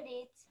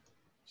separates.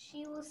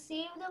 She will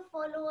save the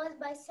followers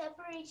by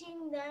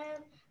separating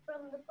them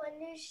from the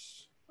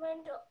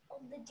punishment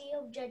of the day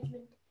of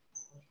judgment.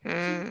 She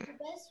is the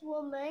best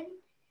woman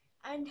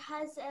and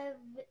has a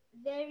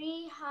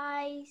very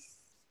high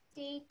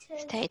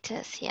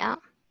status, yeah.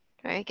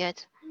 Very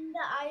good. In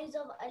the eyes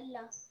of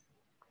Allah.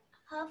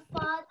 Her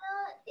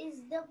father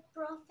is the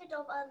Prophet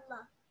of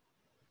Allah.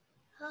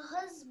 Her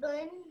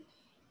husband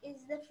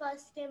is the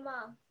first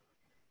Imam.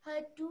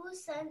 Her two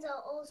sons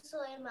are also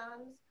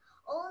Imams.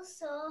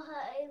 Also,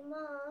 her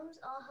Imams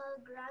are her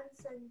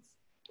grandsons.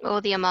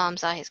 All the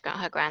Imams are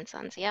her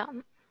grandsons, yeah.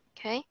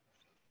 Okay.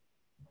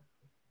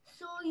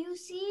 So you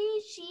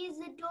see, she is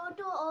the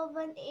daughter of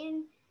an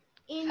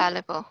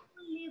infallible.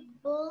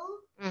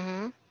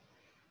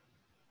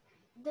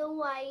 The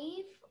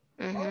wife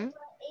of an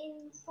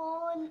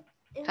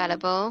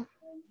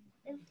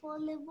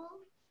infallible.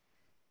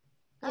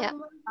 Yeah.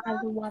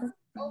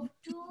 Of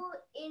two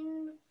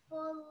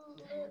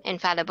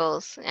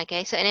infallibles.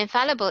 Okay, so an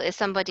infallible is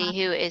somebody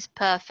who is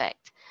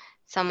perfect,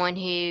 someone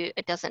who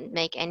doesn't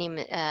make any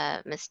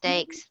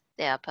mistakes.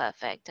 They are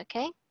perfect.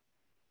 Okay.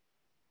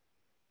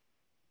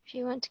 If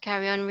you want to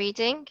carry on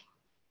reading.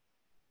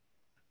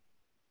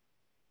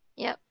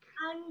 Yep.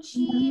 And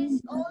she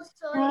is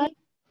also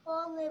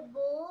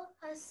infallible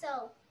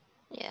herself.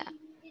 Yeah.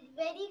 She is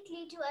very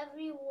clear to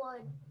every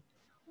word.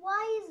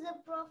 Why is the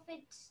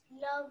Prophet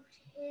loved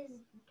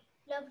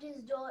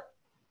his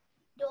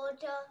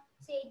daughter,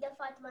 Sayyidah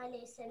Fatima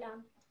alayhi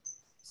salam?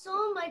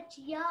 So much,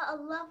 Ya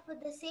Allah, for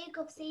the sake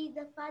of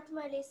Sayyidah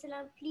Fatima alayhi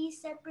salam, please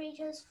separate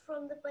us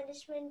from the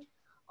punishment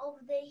of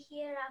the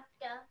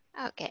hereafter.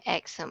 Okay,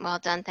 excellent. Well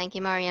done. Thank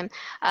you, Mariam.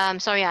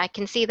 Sorry, I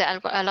can see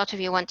that a lot of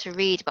you want to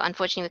read, but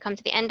unfortunately we come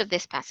to the end of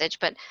this passage.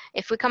 But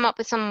if we come up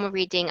with some more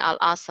reading, I'll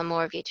ask some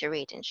more of you to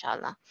read,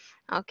 inshallah.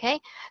 Okay,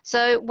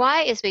 so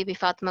why is Bibi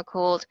Fatima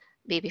called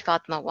Bibi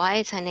Fatima? Why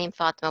is her name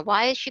Fatima?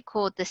 Why is she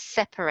called the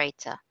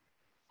separator?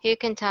 Who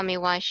can tell me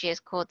why she is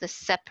called the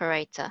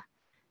separator?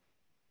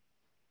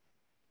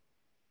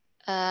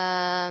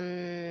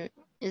 Zara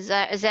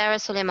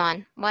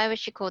Suleiman, why was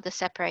she called the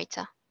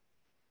separator?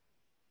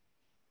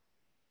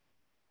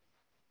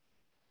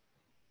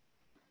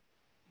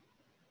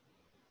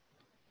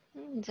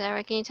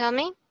 Zara, can you tell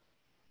me?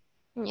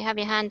 You have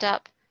your hand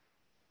up.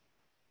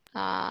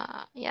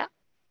 Yeah.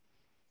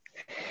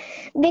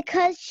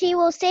 Because she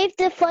will save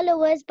the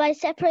followers by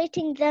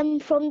separating them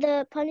from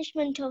the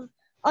punishment of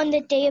on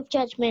the day of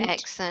judgment.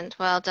 Excellent.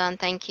 Well done.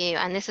 Thank you.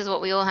 And this is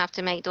what we all have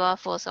to make dua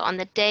for. So on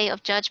the day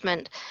of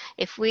judgment,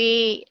 if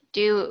we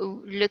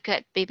do look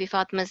at Bibi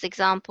Fatima's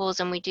examples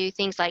and we do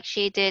things like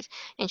she did,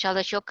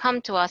 inshallah, she'll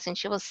come to us and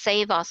she will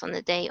save us on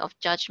the day of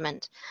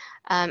judgment.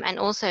 And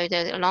also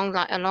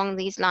along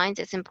these lines,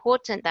 it's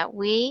important that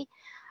we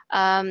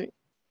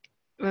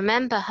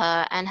remember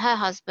her and her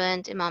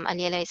husband, Imam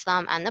Ali alayhi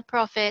salam, and the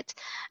Prophet,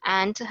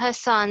 and her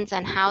sons,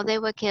 and how they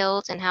were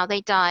killed and how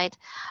they died,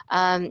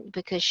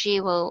 because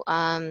she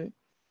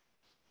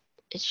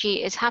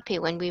is happy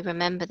when we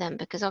remember them,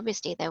 because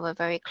obviously they were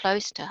very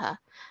close to her.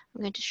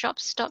 I'm going to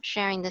stop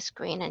sharing the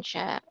screen and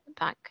go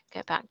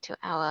back to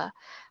our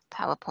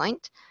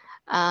PowerPoint.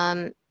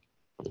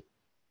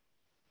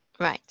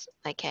 Right,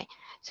 okay.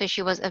 So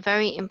she was a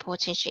very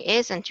important, she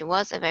is and she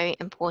was a very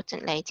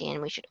important lady, and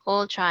we should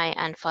all try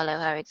and follow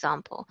her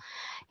example.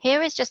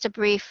 Here is just a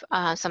brief,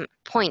 some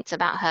points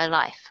about her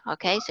life,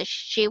 okay? So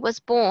she was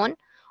born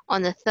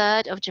on the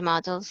 3rd of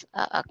Jamadal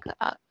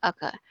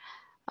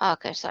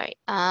okay, sorry.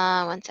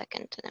 1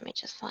 second, let me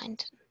just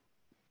find,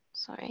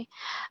 sorry.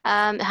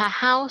 Her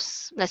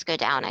house, let's go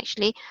down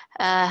actually.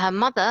 Her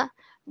mother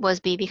was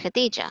Bibi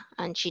Khadija,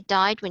 and she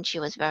died when she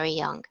was very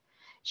young.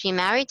 She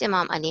married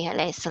Imam Ali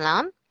alayhi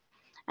salam,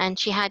 and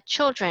she had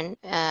children,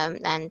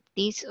 and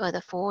these were the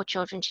 4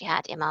 children she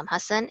had: Imam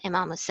Hassan,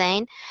 Imam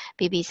Hussein,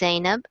 Bibi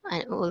Zainab,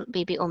 and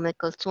Bibi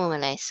Kulthum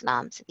alayhi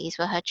salam. So these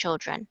were her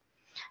children.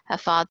 Her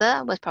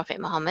father was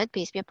Prophet Muhammad,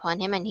 peace be upon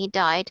him, and he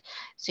died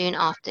soon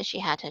after she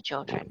had her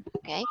children.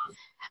 Okay,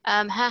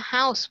 her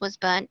house was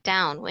burnt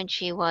down when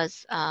she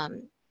was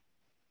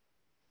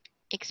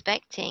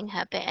expecting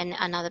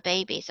another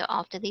baby. So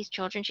after these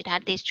children, she'd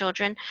had these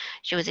children,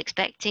 she was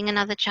expecting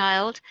another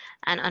child,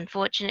 and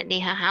unfortunately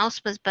her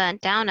house was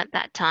burnt down at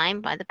that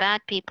time by the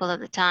bad people of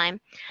the time,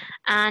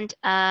 and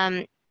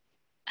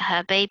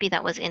her baby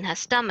that was in her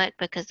stomach,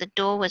 because the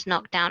door was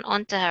knocked down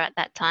onto her at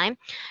that time,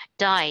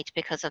 died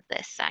because of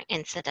this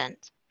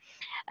incident.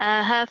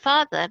 Her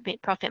father,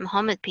 Prophet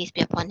Muhammad, peace be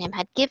upon him,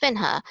 had given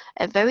her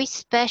a very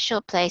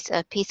special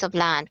piece of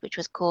land, which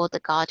was called the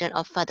Garden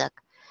of Fadak.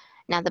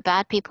 Now, the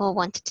bad people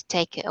wanted to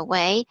take it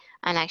away,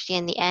 and actually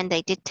in the end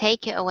they did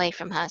take it away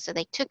from her. So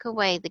they took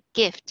away the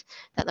gift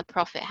that the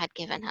Prophet had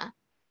given her.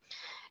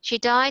 She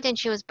died and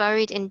she was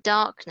buried in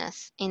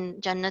darkness in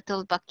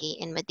Jannatul Baqi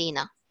in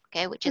Medina,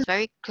 okay, which is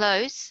very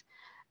close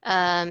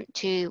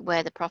to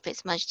where the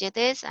Prophet's masjid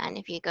is. And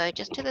if you go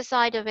just to the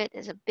side of it,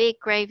 there's a big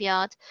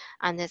graveyard,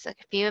 and there's a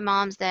few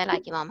imams there,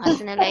 like Imam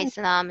Hassan alayhi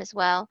salam as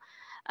well,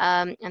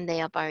 and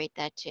they are buried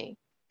there too.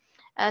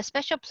 A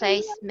special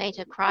place made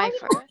her cry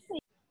for her.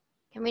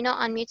 Can we not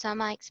unmute our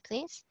mics,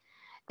 please?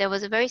 There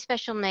was a very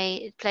special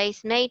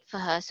place made for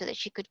her so that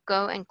she could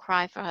go and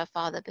cry for her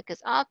father,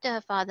 because after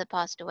her father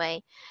passed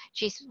away,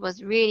 she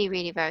was really,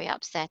 really very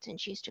upset, and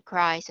she used to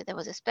cry. So there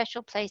was a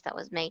special place that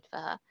was made for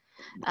her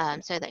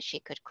so that she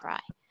could cry.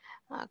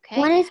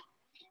 Okay.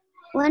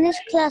 When is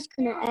class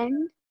going to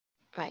end?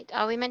 Right.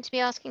 Are we meant to be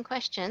asking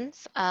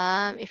questions?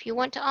 If you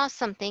want to ask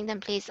something, then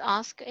please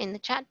ask in the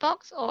chat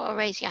box or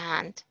raise your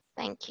hand.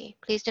 Thank you.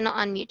 Please do not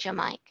unmute your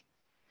mic.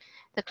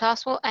 The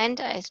class will end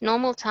at its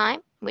normal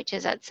time, which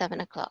is at 7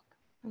 o'clock.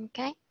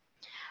 Okay,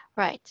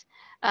 right.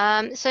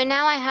 So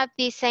now I have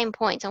these same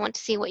points. I want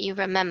to see what you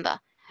remember.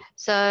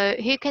 So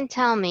who can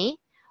tell me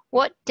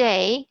what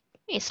day,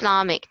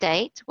 Islamic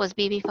date, was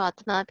Bibi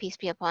Fatima, peace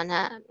be upon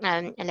her,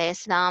 alayhi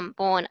salam,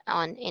 born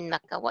on in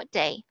Mecca? What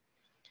day?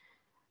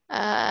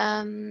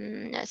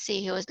 Let's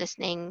see who was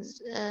listening.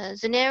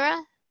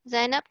 Zanira,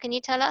 Zainab, can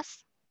you tell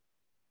us?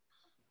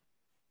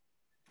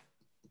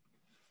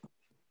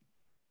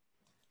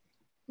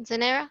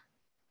 Zanira?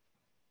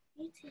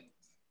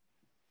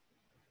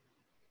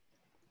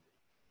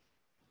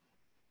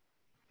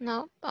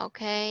 No,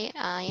 okay.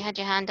 You had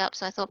your hand up,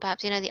 so I thought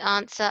perhaps you know the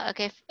answer.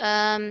 Okay,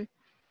 Farah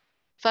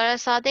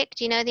Sadiq,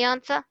 do you know the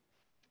answer?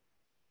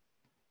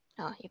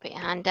 Oh, you put your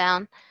hand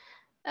down.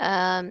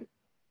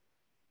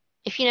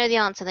 If you know the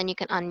answer, then you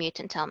can unmute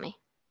and tell me.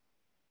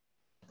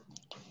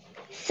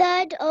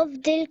 3rd of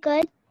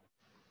Dhul-Qa'dah.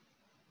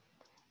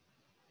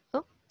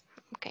 Oh,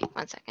 okay,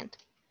 1 second.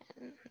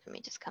 Let me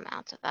just come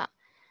out of that.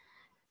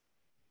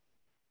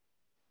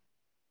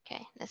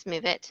 Okay, let's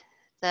move it.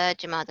 3rd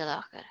Jumada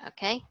al-Akhir.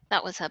 Okay,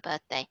 that was her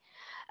birthday.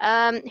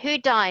 Who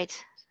died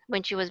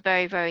when she was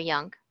very, very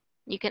young?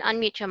 You can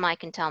unmute your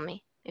mic and tell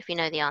me if you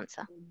know the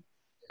answer.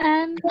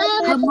 Her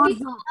mother.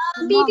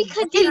 Bibi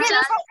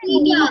Khadija.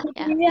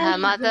 Yeah, her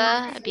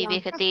mother,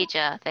 Bibi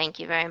Khadija. Thank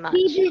you very much.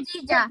 Bibi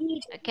Khadija.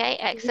 Okay,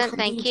 excellent.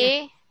 Thank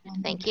Khadija. you.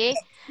 Thank you.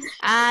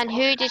 And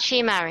who did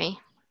she marry?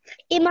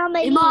 Imam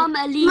Ali. Imam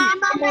Ali.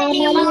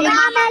 Imam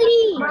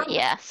Ali.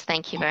 Yes,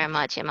 thank you very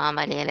much, Imam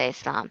Ali alayhi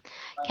salam.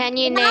 Can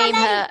you name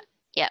her?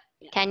 Yep.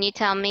 Can you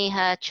tell me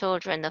her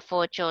children, the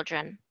 4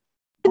 children?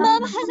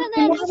 Imam Hassan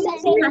and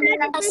Hussein.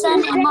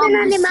 Hassan, Imam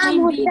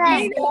Hussein, Bibi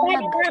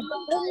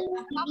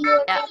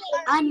Yep.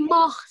 and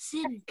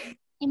Mohsin.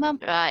 Imam.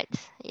 Right.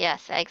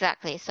 Yes,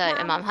 exactly. So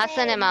Imam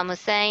Hassan, Imam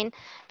Hussein,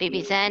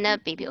 Bibi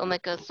Zainab, Bibi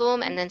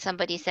Kulthum, and then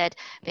somebody said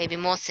Baby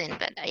Mohsin.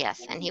 But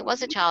yes, and he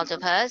was a child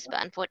of hers, but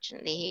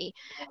unfortunately he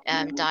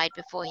died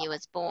before he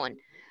was born.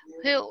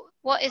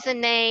 What is the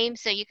name?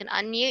 So you can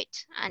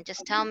unmute and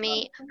just tell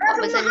me what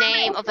was the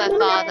name of her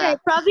father.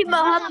 Prophet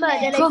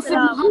Muhammad. Prophet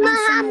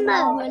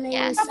Muhammad.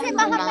 Yes,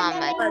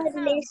 Muhammad.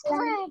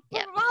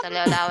 Yep.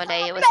 Sallallahu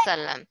alayhi wa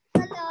sallam.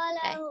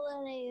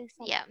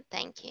 Yeah,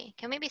 thank you.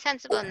 Can we be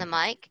sensible in the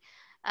mic?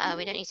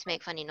 We don't need to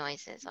make funny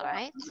noises, all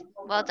right?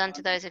 Well done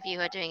to those of you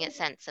who are doing it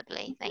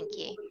sensibly. Thank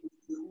you.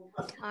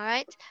 All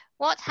right.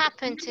 What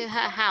happened to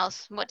her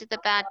house? What did the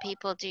bad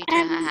people do to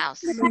her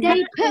house? They burned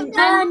it.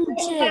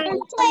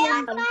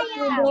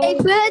 They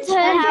burned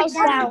her house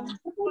down.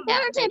 Yeah,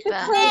 they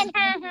burned.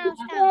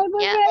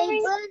 Yeah.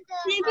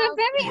 They were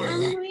very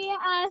angry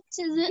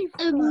after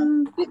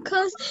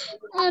because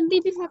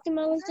Bibi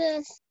Fatima was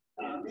just.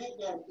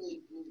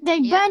 They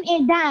Yeah. burned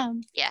it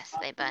down. Yes,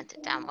 they burnt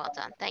it down. Well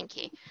done. Thank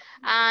you.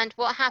 And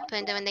what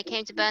happened when they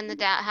came to burn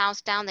the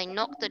house down? They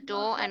knocked the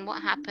door, and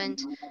what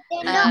happened?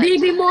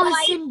 Baby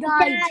Mohsin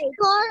died.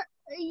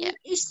 Yeah.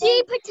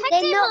 She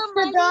protected her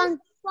money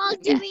while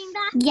Yes. doing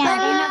that. Yeah,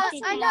 they knocked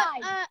it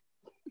down.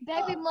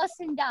 Baby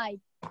Mohsin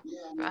died.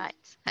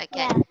 Right.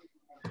 Okay.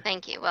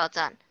 Thank you. Well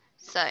done.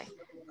 So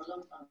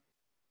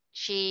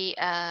she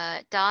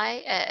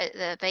died.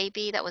 The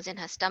baby that was in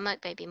her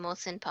stomach, baby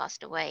Mohsin,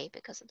 passed away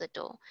because of the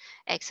door.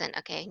 Excellent.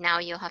 Okay. Now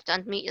you'll have to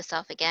unmute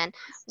yourself again.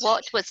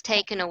 What was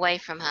taken away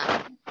from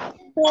her? A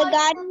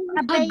garden.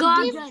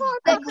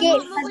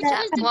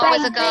 What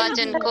was the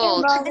garden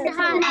called?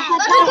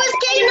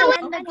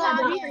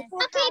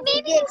 Okay,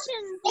 maybe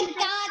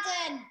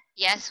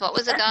Yes. What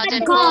was the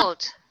garden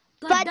called?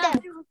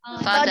 Fadak.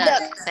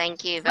 Fadak.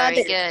 Thank you.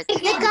 Very good.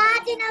 The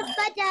garden of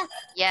Fadak.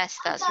 Yes,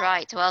 that's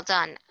right. Well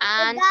done. The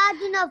And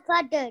garden of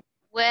Fadak.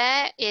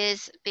 where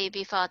is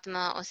Bibi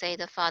Fatima or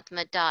Sayyidah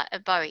Fatima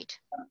buried?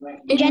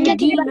 In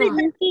Medina.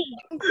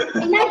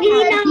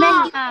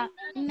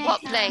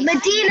 What place?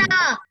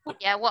 Medina.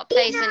 Yeah, what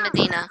place in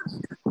Medina?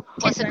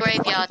 What's the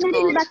graveyard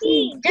called?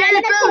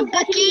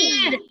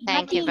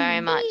 Thank you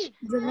very much.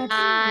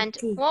 And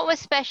what was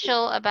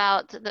special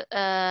about the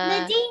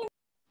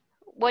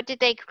what did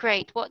they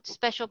create? What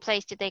special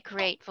place did they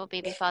create for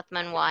Bibi Fatima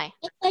and why?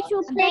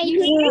 Special place.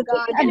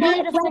 A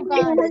beautiful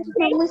garden.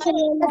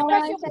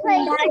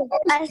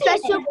 A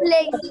special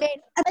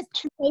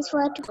place for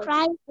her to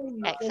cry.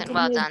 Excellent.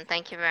 Well done.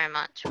 Thank you very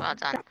much. Well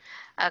done.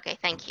 Okay,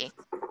 thank you.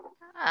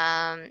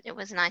 It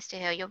was nice to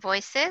hear your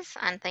voices,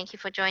 and thank you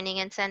for joining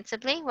in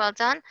sensibly. Well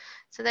done.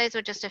 So those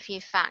were just a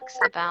few facts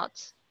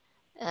about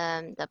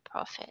the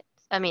Prophet.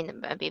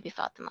 Bibi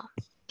Fatima.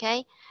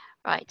 Okay.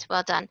 Right,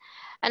 well done.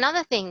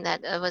 Another thing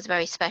that was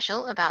very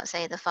special about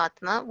Sayyidah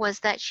Fatima was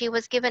that she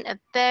was given a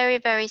very,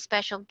 very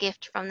special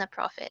gift from the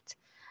Prophet.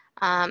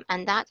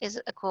 And that is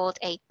called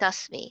a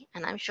tasbih.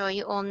 And I'm sure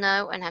you all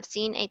know and have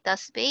seen a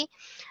tasbih.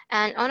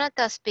 And on a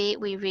tasbih,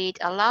 we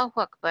read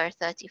Allahu Akbar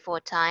 34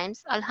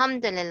 times,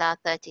 Alhamdulillah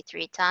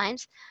 33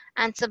 times,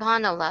 and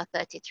Subhanallah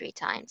 33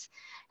 times.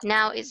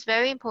 Now, it's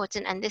very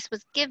important, and this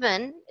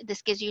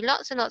gives you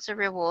lots and lots of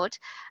reward,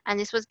 and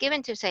this was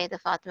given to Sayyidah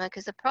Fatima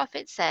because the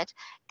Prophet said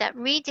that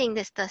reading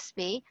this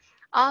tasbih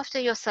after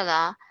your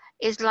salah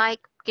is like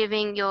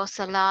giving your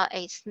salah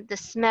the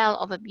smell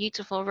of a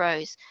beautiful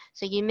rose.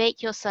 So you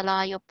make your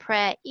salah, your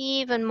prayer,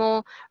 even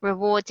more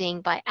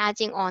rewarding by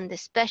adding on the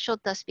special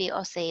tasbih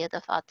of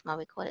Sayyidah Fatima.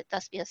 We call it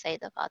tasbih of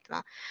Sayyidah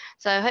Fatima.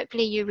 So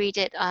hopefully you read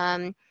it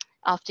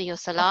after your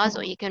salahs,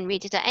 or you can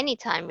read it at any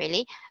time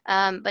really,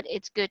 but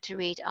it's good to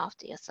read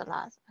after your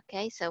salahs.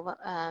 Okay, so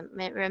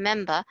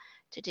remember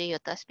to do your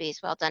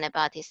tasbihs. Well done,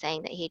 Abad. He's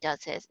saying that he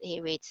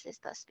reads his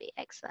tasbih.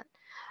 Excellent.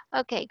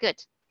 Okay,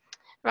 good.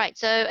 Right,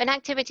 so an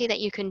activity that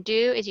you can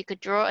do is you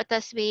could draw a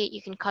tasbih,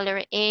 you can color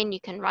it in,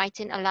 you can write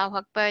in Allahu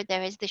Akbar.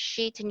 There is this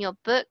sheet in your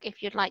book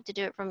if you'd like to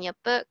do it from your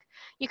book.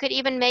 You could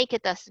even make a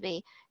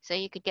tasbih. So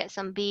you could get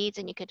some beads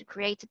and you could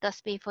create a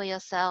tasbih for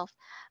yourself.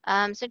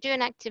 So do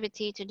an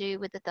activity to do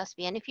with the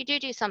tasbih. And if you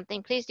do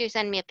something, please do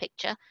send me a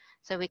picture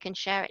so we can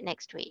share it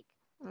next week.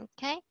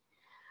 Okay?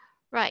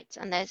 Right,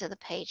 and those are the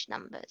page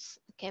numbers.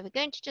 Okay, we're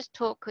going to just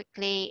talk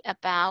quickly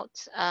about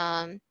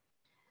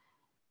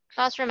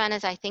classroom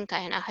manners. I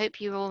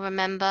hope you all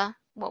remember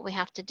what we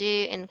have to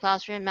do in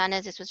classroom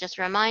manners. This was just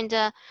a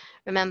reminder.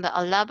 Remember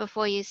Allah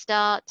before you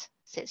start.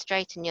 sit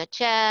straight in your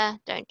chair,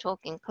 don't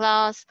talk in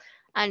class,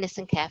 and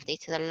listen carefully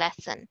to the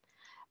lesson.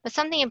 But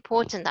something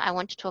important that I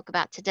want to talk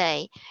about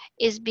today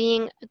is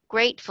being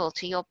grateful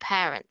to your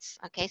parents.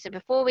 Okay, so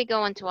before we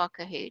go on to our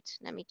Kahoot,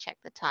 let me check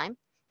the time.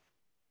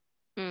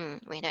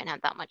 We don't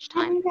have that much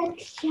time.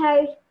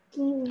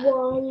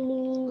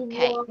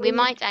 Okay, we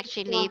might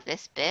actually leave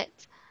this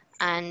bit,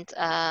 and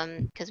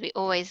because we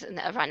always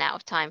run out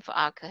of time for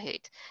our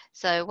Kahoot.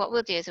 So what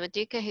we'll do is we'll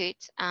do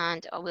Kahoot,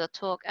 and we'll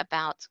talk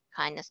about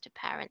kindness to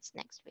parents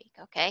next week.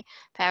 Okay,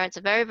 parents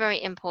are very,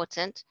 very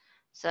important.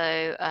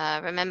 So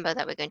remember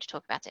that we're going to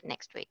talk about it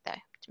next week, though,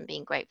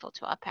 being grateful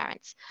to our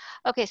parents.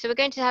 Okay, so we're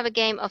going to have a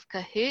game of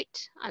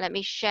Kahoot. Let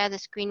me share the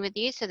screen with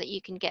you so that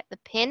you can get the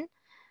pin.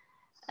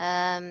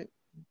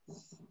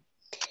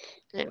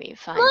 Let me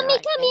find the right come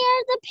pin.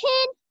 here, the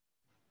pin.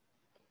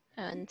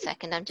 1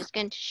 second, I'm just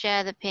going to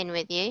share the pin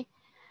with you.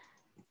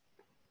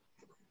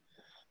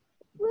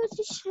 Where's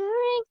the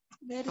sharing?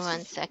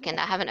 1 second,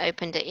 I haven't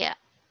opened it yet.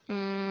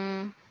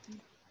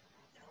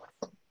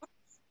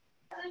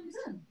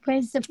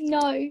 Where's the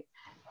no?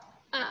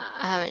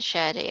 I haven't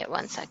shared it yet.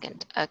 1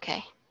 second.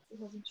 Okay.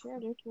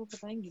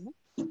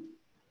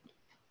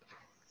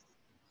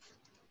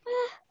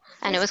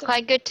 And it was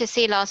quite good to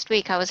see last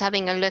week. I was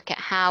having a look at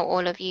how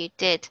all of you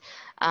did,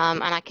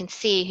 and I can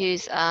see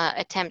who's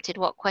attempted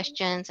what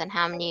questions and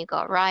how many you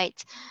got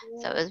right.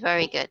 So it was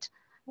very good.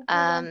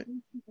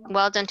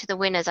 Well done to the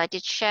winners. I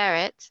did share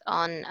it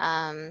on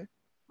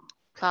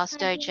Class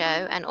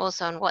Dojo and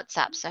also on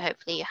WhatsApp. So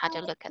hopefully you had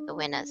a look at the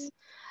winners.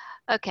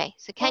 Okay.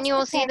 So can you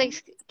all see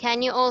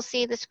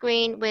the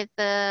screen with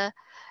the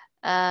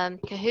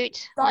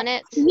Kahoot on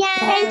it?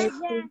 Yes.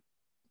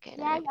 Okay,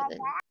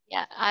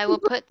 yeah, I will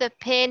put the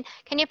pin.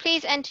 Can you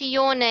please enter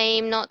your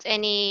name, not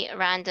any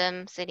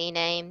random silly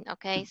name?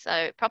 Okay,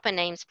 so proper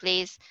names,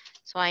 please,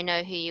 so I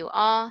know who you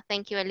are.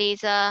 Thank you,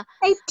 Eliza.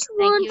 Thank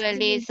you,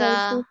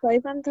 Eliza.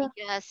 Thank you,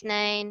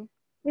 Hasnain.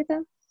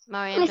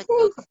 Mariam.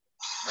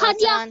 Well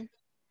done.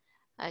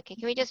 Okay,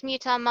 can we just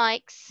mute our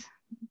mics,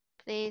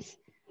 please?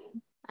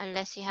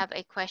 Unless you have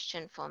a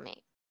question for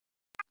me.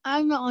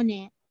 I'm not on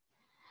it.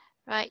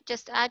 Right,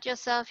 just add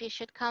yourself. You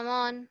should come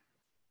on.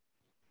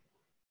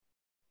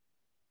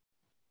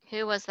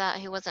 Who was that?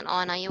 Who wasn't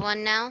on? Are you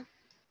on now?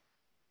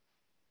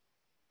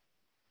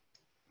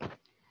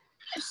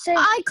 So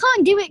I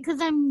can't do it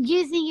because I'm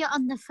using it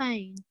on the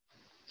phone.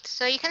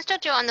 So you can still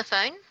do it on the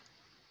phone.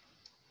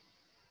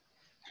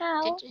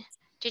 How?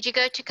 Did you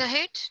go to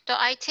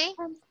kahoot.it?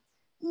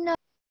 No.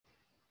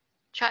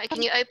 Try.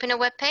 Can you open a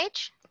web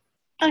page?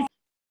 Okay.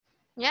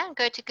 Yeah,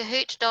 go to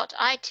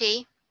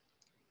kahoot.it.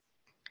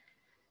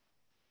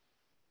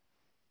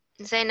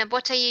 Zainab,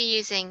 what are you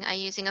using? Are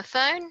you using a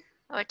phone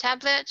or a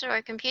tablet or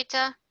a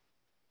computer?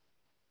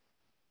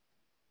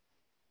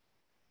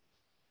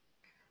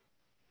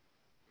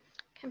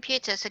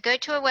 Computer. So go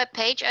to a web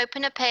page,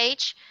 open a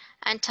page,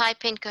 and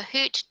type in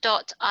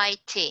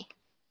kahoot.it.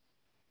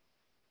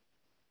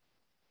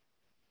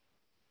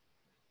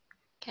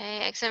 Okay,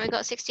 excellent. We've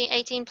got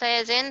 18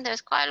 players in.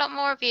 There's quite a lot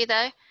more of you,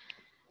 though.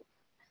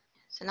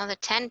 There's another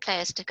 10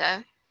 players to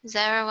go.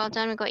 Zara, well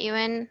done. We got you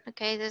in.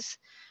 Okay, there's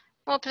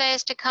more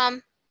players to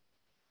come.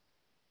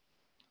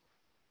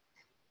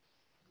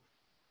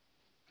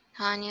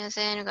 Tanya's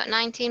in. We've got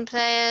 19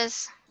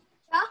 players.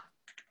 Yeah.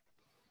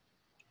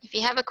 If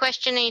you have a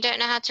question and you don't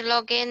know how to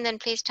log in, then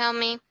please tell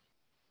me.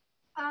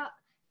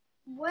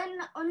 When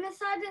on the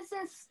side it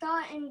says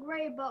start in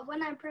grey, but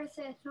when I press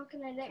it, it's not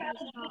going to let me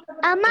start.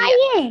 Am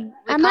I in?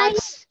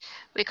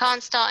 We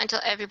can't start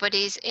until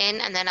everybody's in,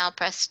 and then I'll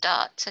press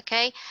start,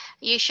 okay?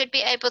 You should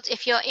be able to,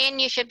 if you're in,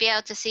 you should be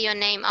able to see your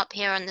name up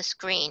here on the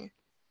screen.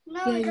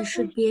 No, Yeah, you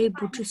should be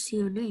able to see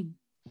your name.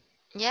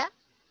 Yeah?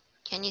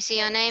 Can you see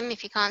your name?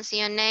 If you can't see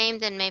your name,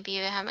 then maybe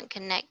you haven't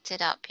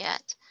connected up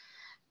yet.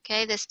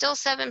 Okay, there's still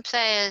 7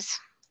 players.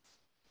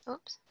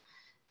 Oops.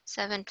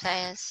 7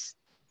 players.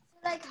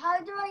 Like, how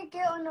do I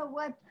get on a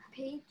web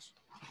page?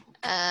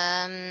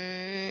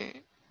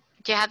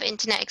 Do you have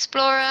Internet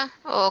Explorer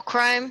or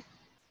Chrome?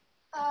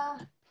 I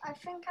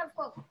think I've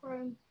got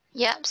Chrome.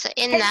 Yep, so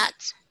in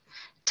that,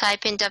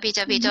 type in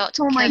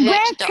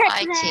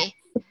www.kahoot.it.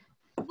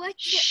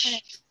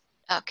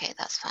 Okay,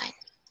 that's fine.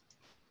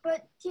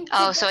 But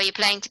oh, so are you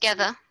playing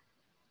together?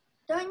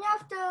 Don't you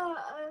have to?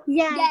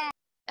 Yeah.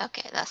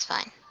 Okay, that's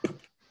fine.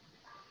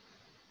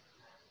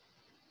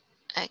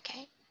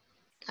 Okay.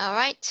 All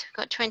right,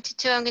 got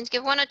 22. I'm going to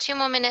give 1 or 2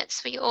 more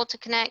minutes for you all to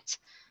connect,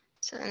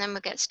 so then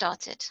we'll get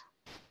started.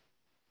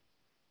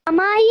 Am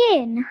I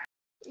in?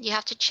 You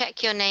have to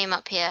check your name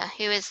up here.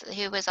 Who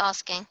was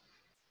asking?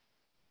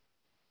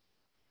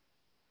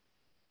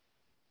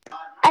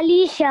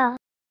 Alicia.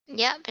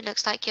 Yep, it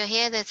looks like you're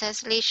here. There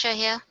says Alicia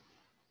here.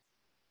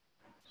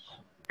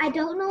 I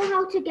don't know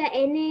how to get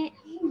in it.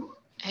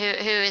 Who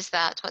is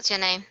that? What's your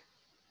name?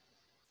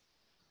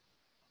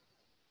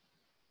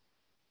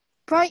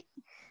 Right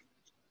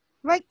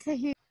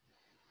Kahoot.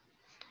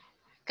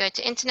 Go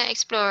to Internet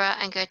Explorer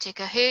and go to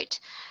Kahoot.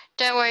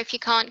 Don't worry if you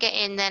can't get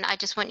in then. I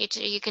just want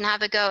you can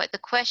have a go at the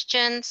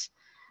questions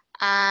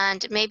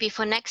and maybe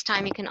for next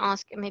time you can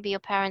ask maybe your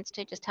parents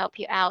to just help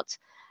you out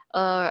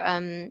or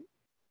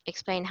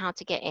explain how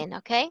to get in,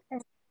 okay?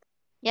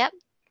 Yep.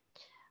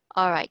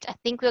 All right, I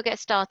think we'll get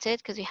started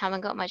because we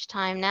haven't got much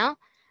time now.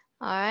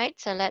 All right,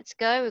 so let's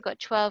go. We've got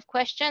 12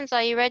 questions.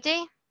 Are you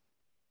ready?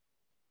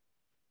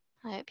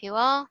 I hope you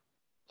are.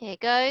 Here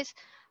goes.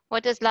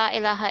 What does La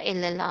ilaha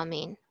illallah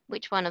mean?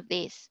 Which one of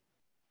these?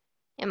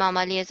 Imam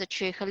Ali is a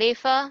true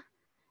Khalifa.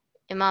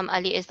 Imam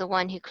Ali is the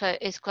one who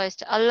is close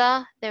to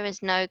Allah. There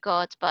is no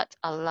God but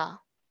Allah.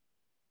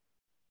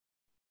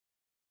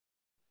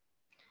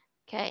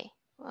 Okay,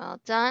 well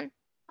done.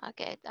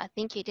 Okay, I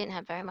think you didn't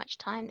have very much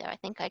time there. I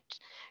think I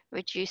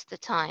reduced the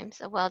time.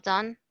 So well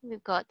done.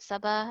 We've got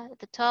Sabah at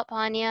the top,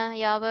 Hania,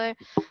 Yabo,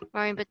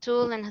 Maureen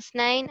Batul, and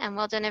Hasnain. And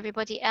well done,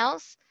 everybody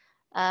else.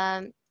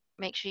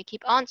 Make sure you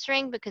keep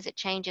answering because it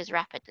changes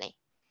rapidly.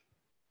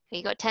 Okay,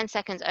 you got 10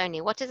 seconds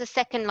only. What is the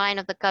second line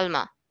of the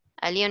kalma?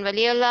 Aliyun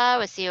Waliullah,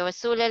 Wasiyu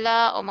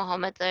Rasulullah, or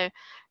Muhammad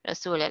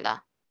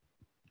Rasulullah?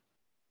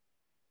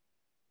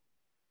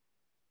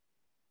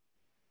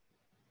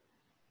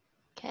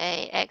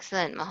 Okay,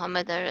 excellent.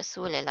 Muhammad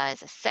Rasulullah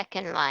is the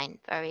second line.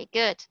 Very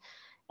good.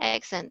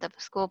 Excellent. The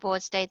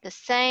scoreboard stayed the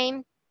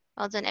same.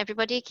 Well done,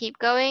 everybody. Keep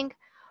going.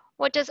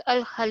 What does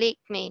Al-Khaliq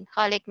mean?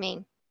 Khaliq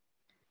mean?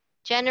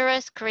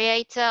 Generous,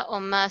 creator, or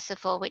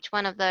merciful? Which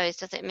one of those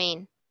does it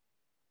mean?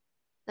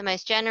 The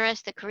most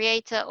generous, the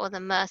creator, or the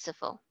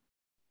merciful?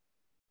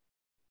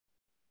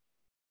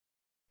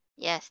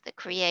 Yes, the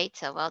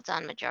creator. Well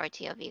done.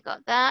 Majority of you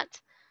got that.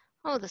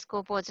 Oh, the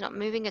scoreboard's not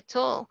moving at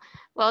all.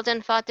 Well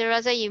done, Fatih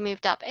Raza. You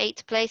moved up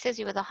 8 places.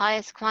 You were the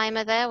highest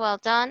climber there. Well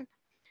done.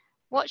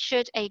 What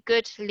should a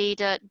good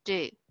leader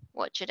do?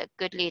 What should a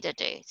good leader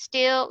do?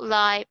 Steal,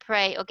 lie,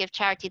 pray, or give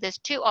charity? There's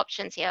 2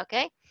 options here,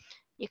 okay?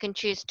 You can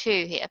choose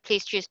 2 here.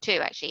 Please choose 2,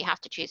 actually. You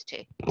have to choose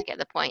 2 to get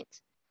the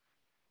points.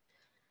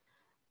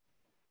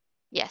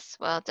 Yes,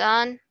 well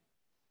done.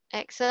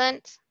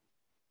 Excellent.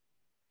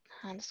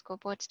 And the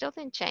scoreboard still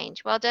didn't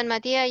change. Well done,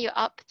 Madia. You're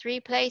up 3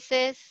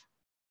 places.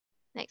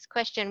 Next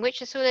question. Which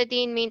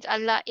Rasul-ad-Din means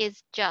Allah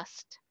is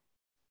just?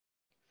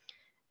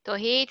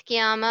 Tawheed,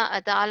 Qiyamah,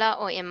 Adala,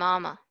 or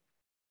Imama?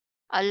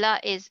 Allah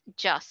is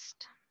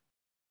just.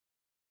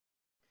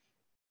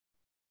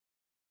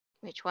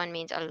 Which one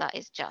means Allah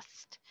is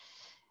just?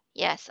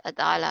 Yes,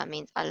 Adala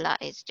means Allah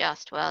is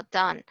just. Well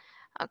done.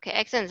 Okay,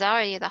 excellent.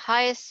 Zara, you're the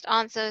highest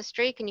answer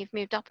streak and you've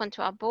moved up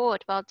onto our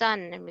board. Well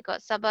done. And we've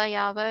got Sabah,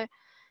 Yabo,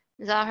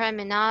 Zahra,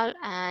 Minal,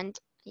 and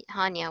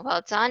Hania.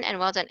 Well done. And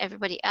well done,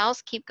 everybody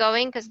else. Keep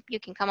going because you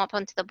can come up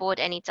onto the board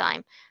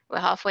anytime. We're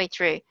halfway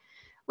through.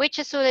 Which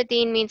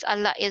Rasul-ad-Din means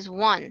Allah is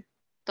one?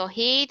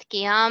 Tawheed,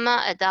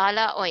 Qiyamah,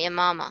 Adala, or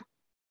Imama?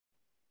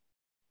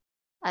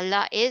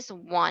 Allah is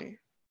one.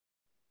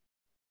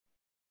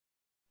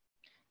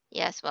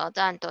 Yes, well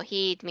done.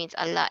 Tawheed means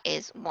Allah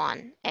is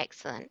one.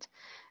 Excellent.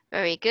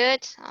 Very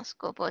good. Our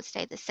scoreboard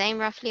stayed the same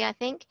roughly, I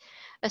think.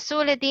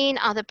 Rasul-ad-Din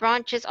are the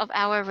branches of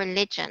our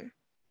religion.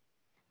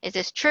 Is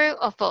this true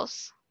or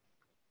false?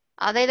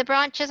 Are they the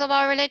branches of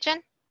our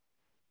religion?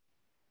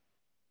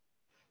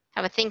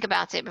 Have a think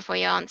about it before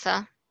you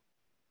answer.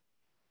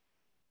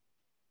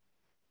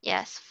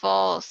 Yes,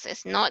 false.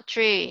 It's not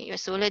true.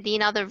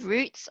 Rasul-ad-Din are the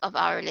roots of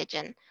our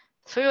religion.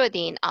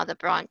 Furuddin are the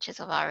branches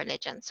of our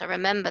religion. So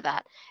remember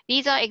that.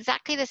 These are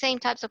exactly the same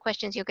types of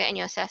questions you'll get in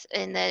your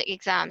in the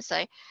exam.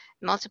 So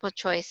multiple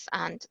choice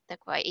and they're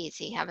quite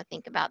easy. Have a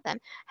think about them.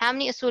 How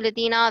many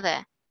Rasul-ad-Din are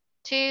there?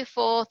 2,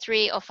 4,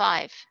 3, or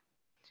 5?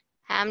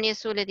 How many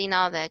Rasul-ad-Din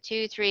are there?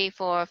 2, 3,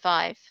 4, or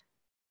 5?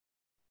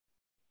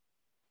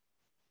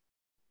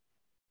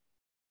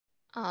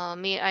 Oh,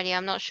 me, Ali,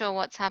 I'm not sure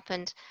what's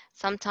happened.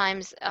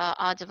 Sometimes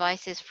our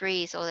devices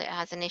freeze or it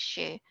has an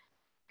issue.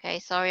 Okay,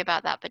 sorry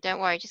about that, but don't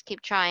worry, just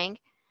keep trying.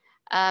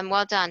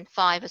 Well done,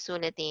 5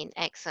 Rasul-ad-Din,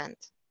 excellent.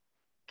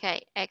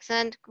 Okay,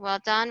 excellent, well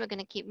done. We're going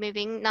to keep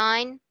moving.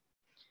 9.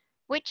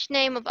 Which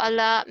name of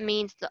Allah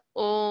means the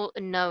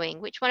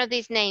all-knowing? Which one of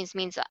these names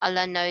means that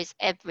Allah knows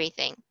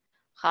everything?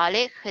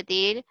 Khaliq,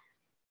 Qadir,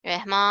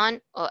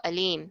 Rahman, or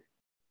Alim?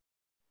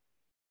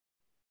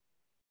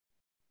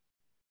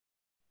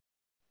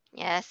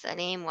 Yes,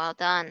 Alim, well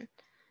done.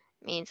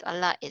 Means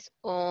Allah is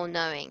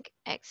all-knowing.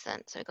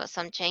 Excellent. So we've got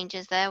some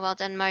changes there. Well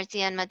done, Marzi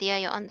and Madia.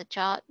 You're on the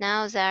chart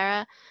now.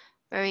 Zara,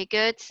 very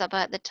good.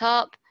 Sabah at the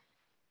top.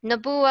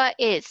 Nabuwa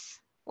is.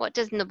 What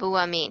does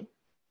Nabuwa mean?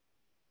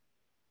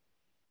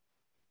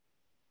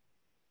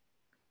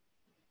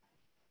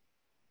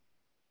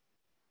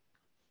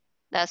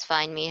 That's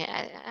fine,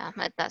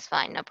 Ahmed. That's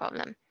fine. No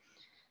problem.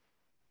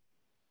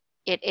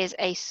 It is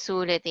a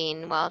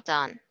Rasul-ad-Din. Well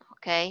done.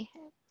 Okay.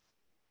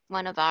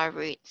 One of our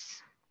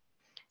roots.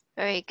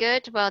 Very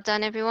good. Well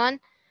done, everyone.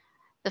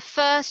 The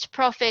first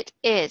prophet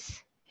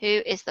is. Who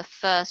is the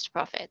first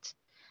prophet?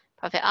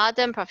 Prophet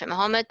Adam, Prophet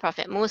Muhammad,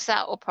 Prophet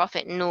Musa, or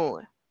Prophet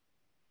Noor?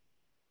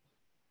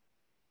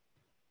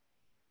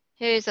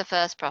 Who's the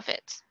first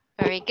prophet?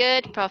 Very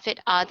good. Prophet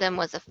Adam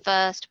was the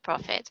first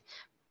prophet.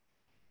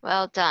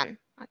 Well done.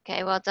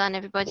 Okay, well done,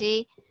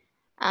 everybody.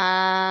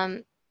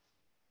 Let's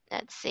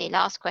see.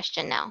 Last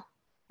question now.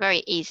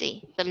 Very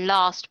easy. The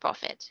last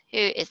prophet. Who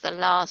is the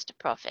last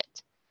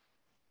prophet?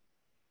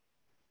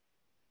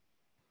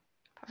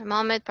 Prophet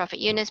Muhammad, Prophet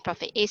Yunus,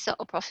 Prophet Isa,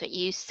 or Prophet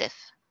Yusuf?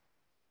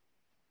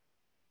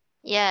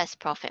 Yes,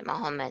 Prophet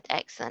Muhammad.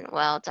 Excellent.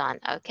 Well done.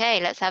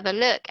 Okay, let's have a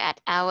look at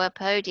our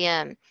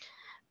podium.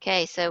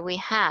 Okay, so we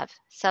have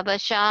Sabah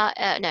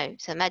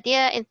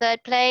Madia in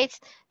third place,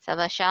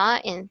 Sabah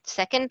Shah in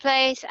second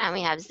place, and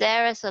we have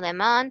Zara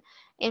Suleiman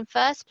in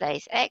first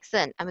place.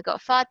 Excellent. And we've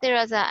got Fatih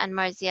Raza and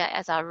Marzia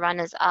as our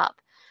runners up.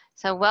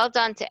 So well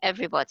done to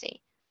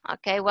everybody.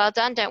 Okay, well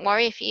done. Don't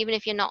worry even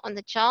if you're not on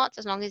the chart,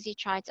 as long as you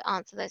try to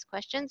answer those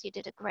questions, you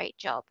did a great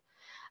job.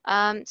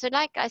 So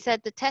like I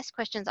said, the test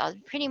questions are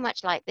pretty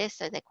much like this,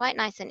 so they're quite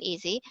nice and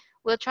easy.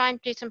 We'll try and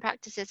do some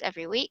practices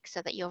every week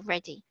so that you're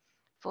ready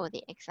for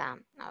the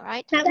exam. All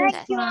right. Thank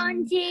you,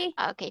 Auntie.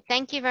 Okay.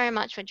 Thank you very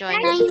much for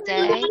joining us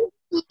today.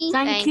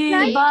 Thank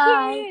you.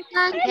 Bye.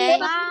 Okay.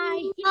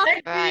 Bye.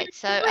 Right.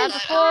 So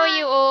before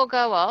you all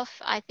go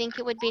off, I think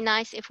it would be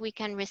nice if we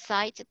can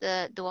recite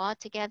the dua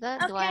together,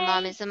 dua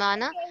Imam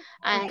Zamana,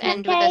 and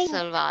end with a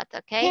salawat.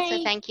 Okay.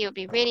 So thank you. It would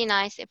be really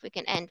nice if we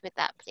can end with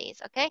that, please.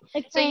 Okay.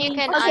 So you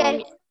can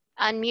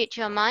unmute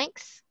your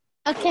mics.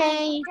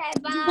 Okay.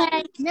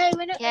 Bye. No,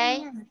 we're not.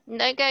 Okay.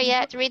 Don't go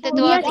yet. Read the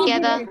dua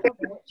together.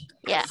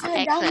 Yeah.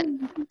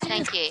 Excellent.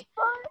 Thank you.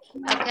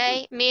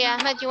 Okay. Mia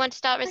Ahmed, do you want to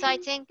start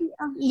reciting?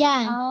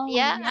 Yeah.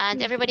 Yeah,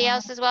 and everybody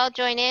else as well,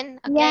 join in.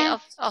 Okay,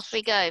 off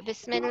we go.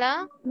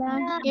 Bismillah.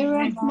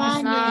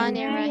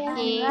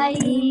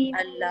 Rahmanir-Rahim.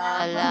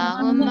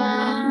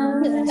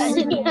 Allahumma.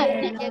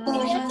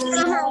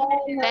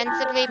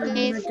 Sensibly,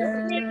 please.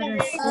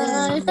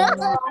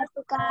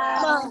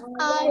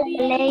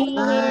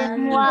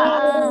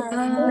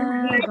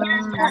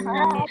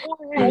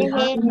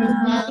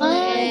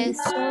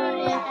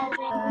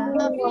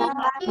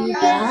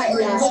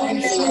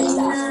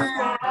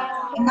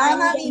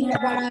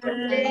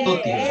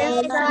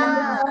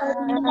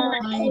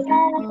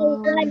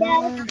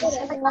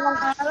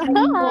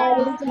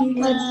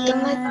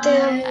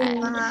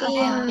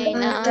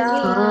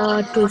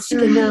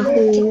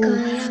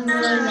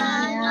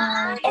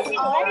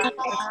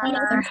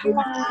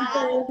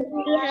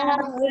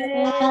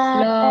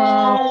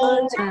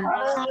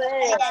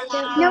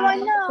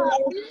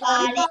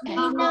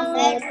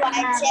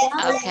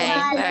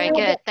 Okay, very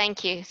good.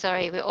 Thank you.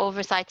 Sorry, we're all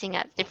reciting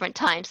at different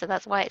times, so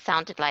that's why it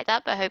sounded like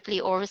that, but hopefully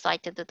you all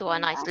recited the dua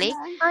nicely.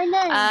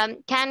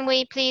 Can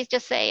we please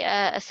just say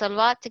a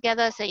salawat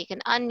together so you can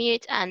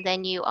unmute and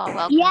then you are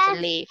welcome to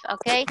leave,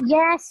 okay?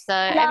 Yes. So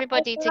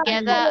everybody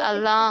together,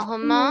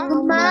 Allahumma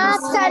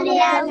Salli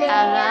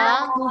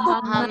ala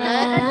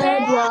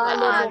Muhammad wa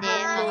ali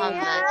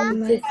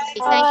Muhammad.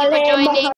 Thank you for joining.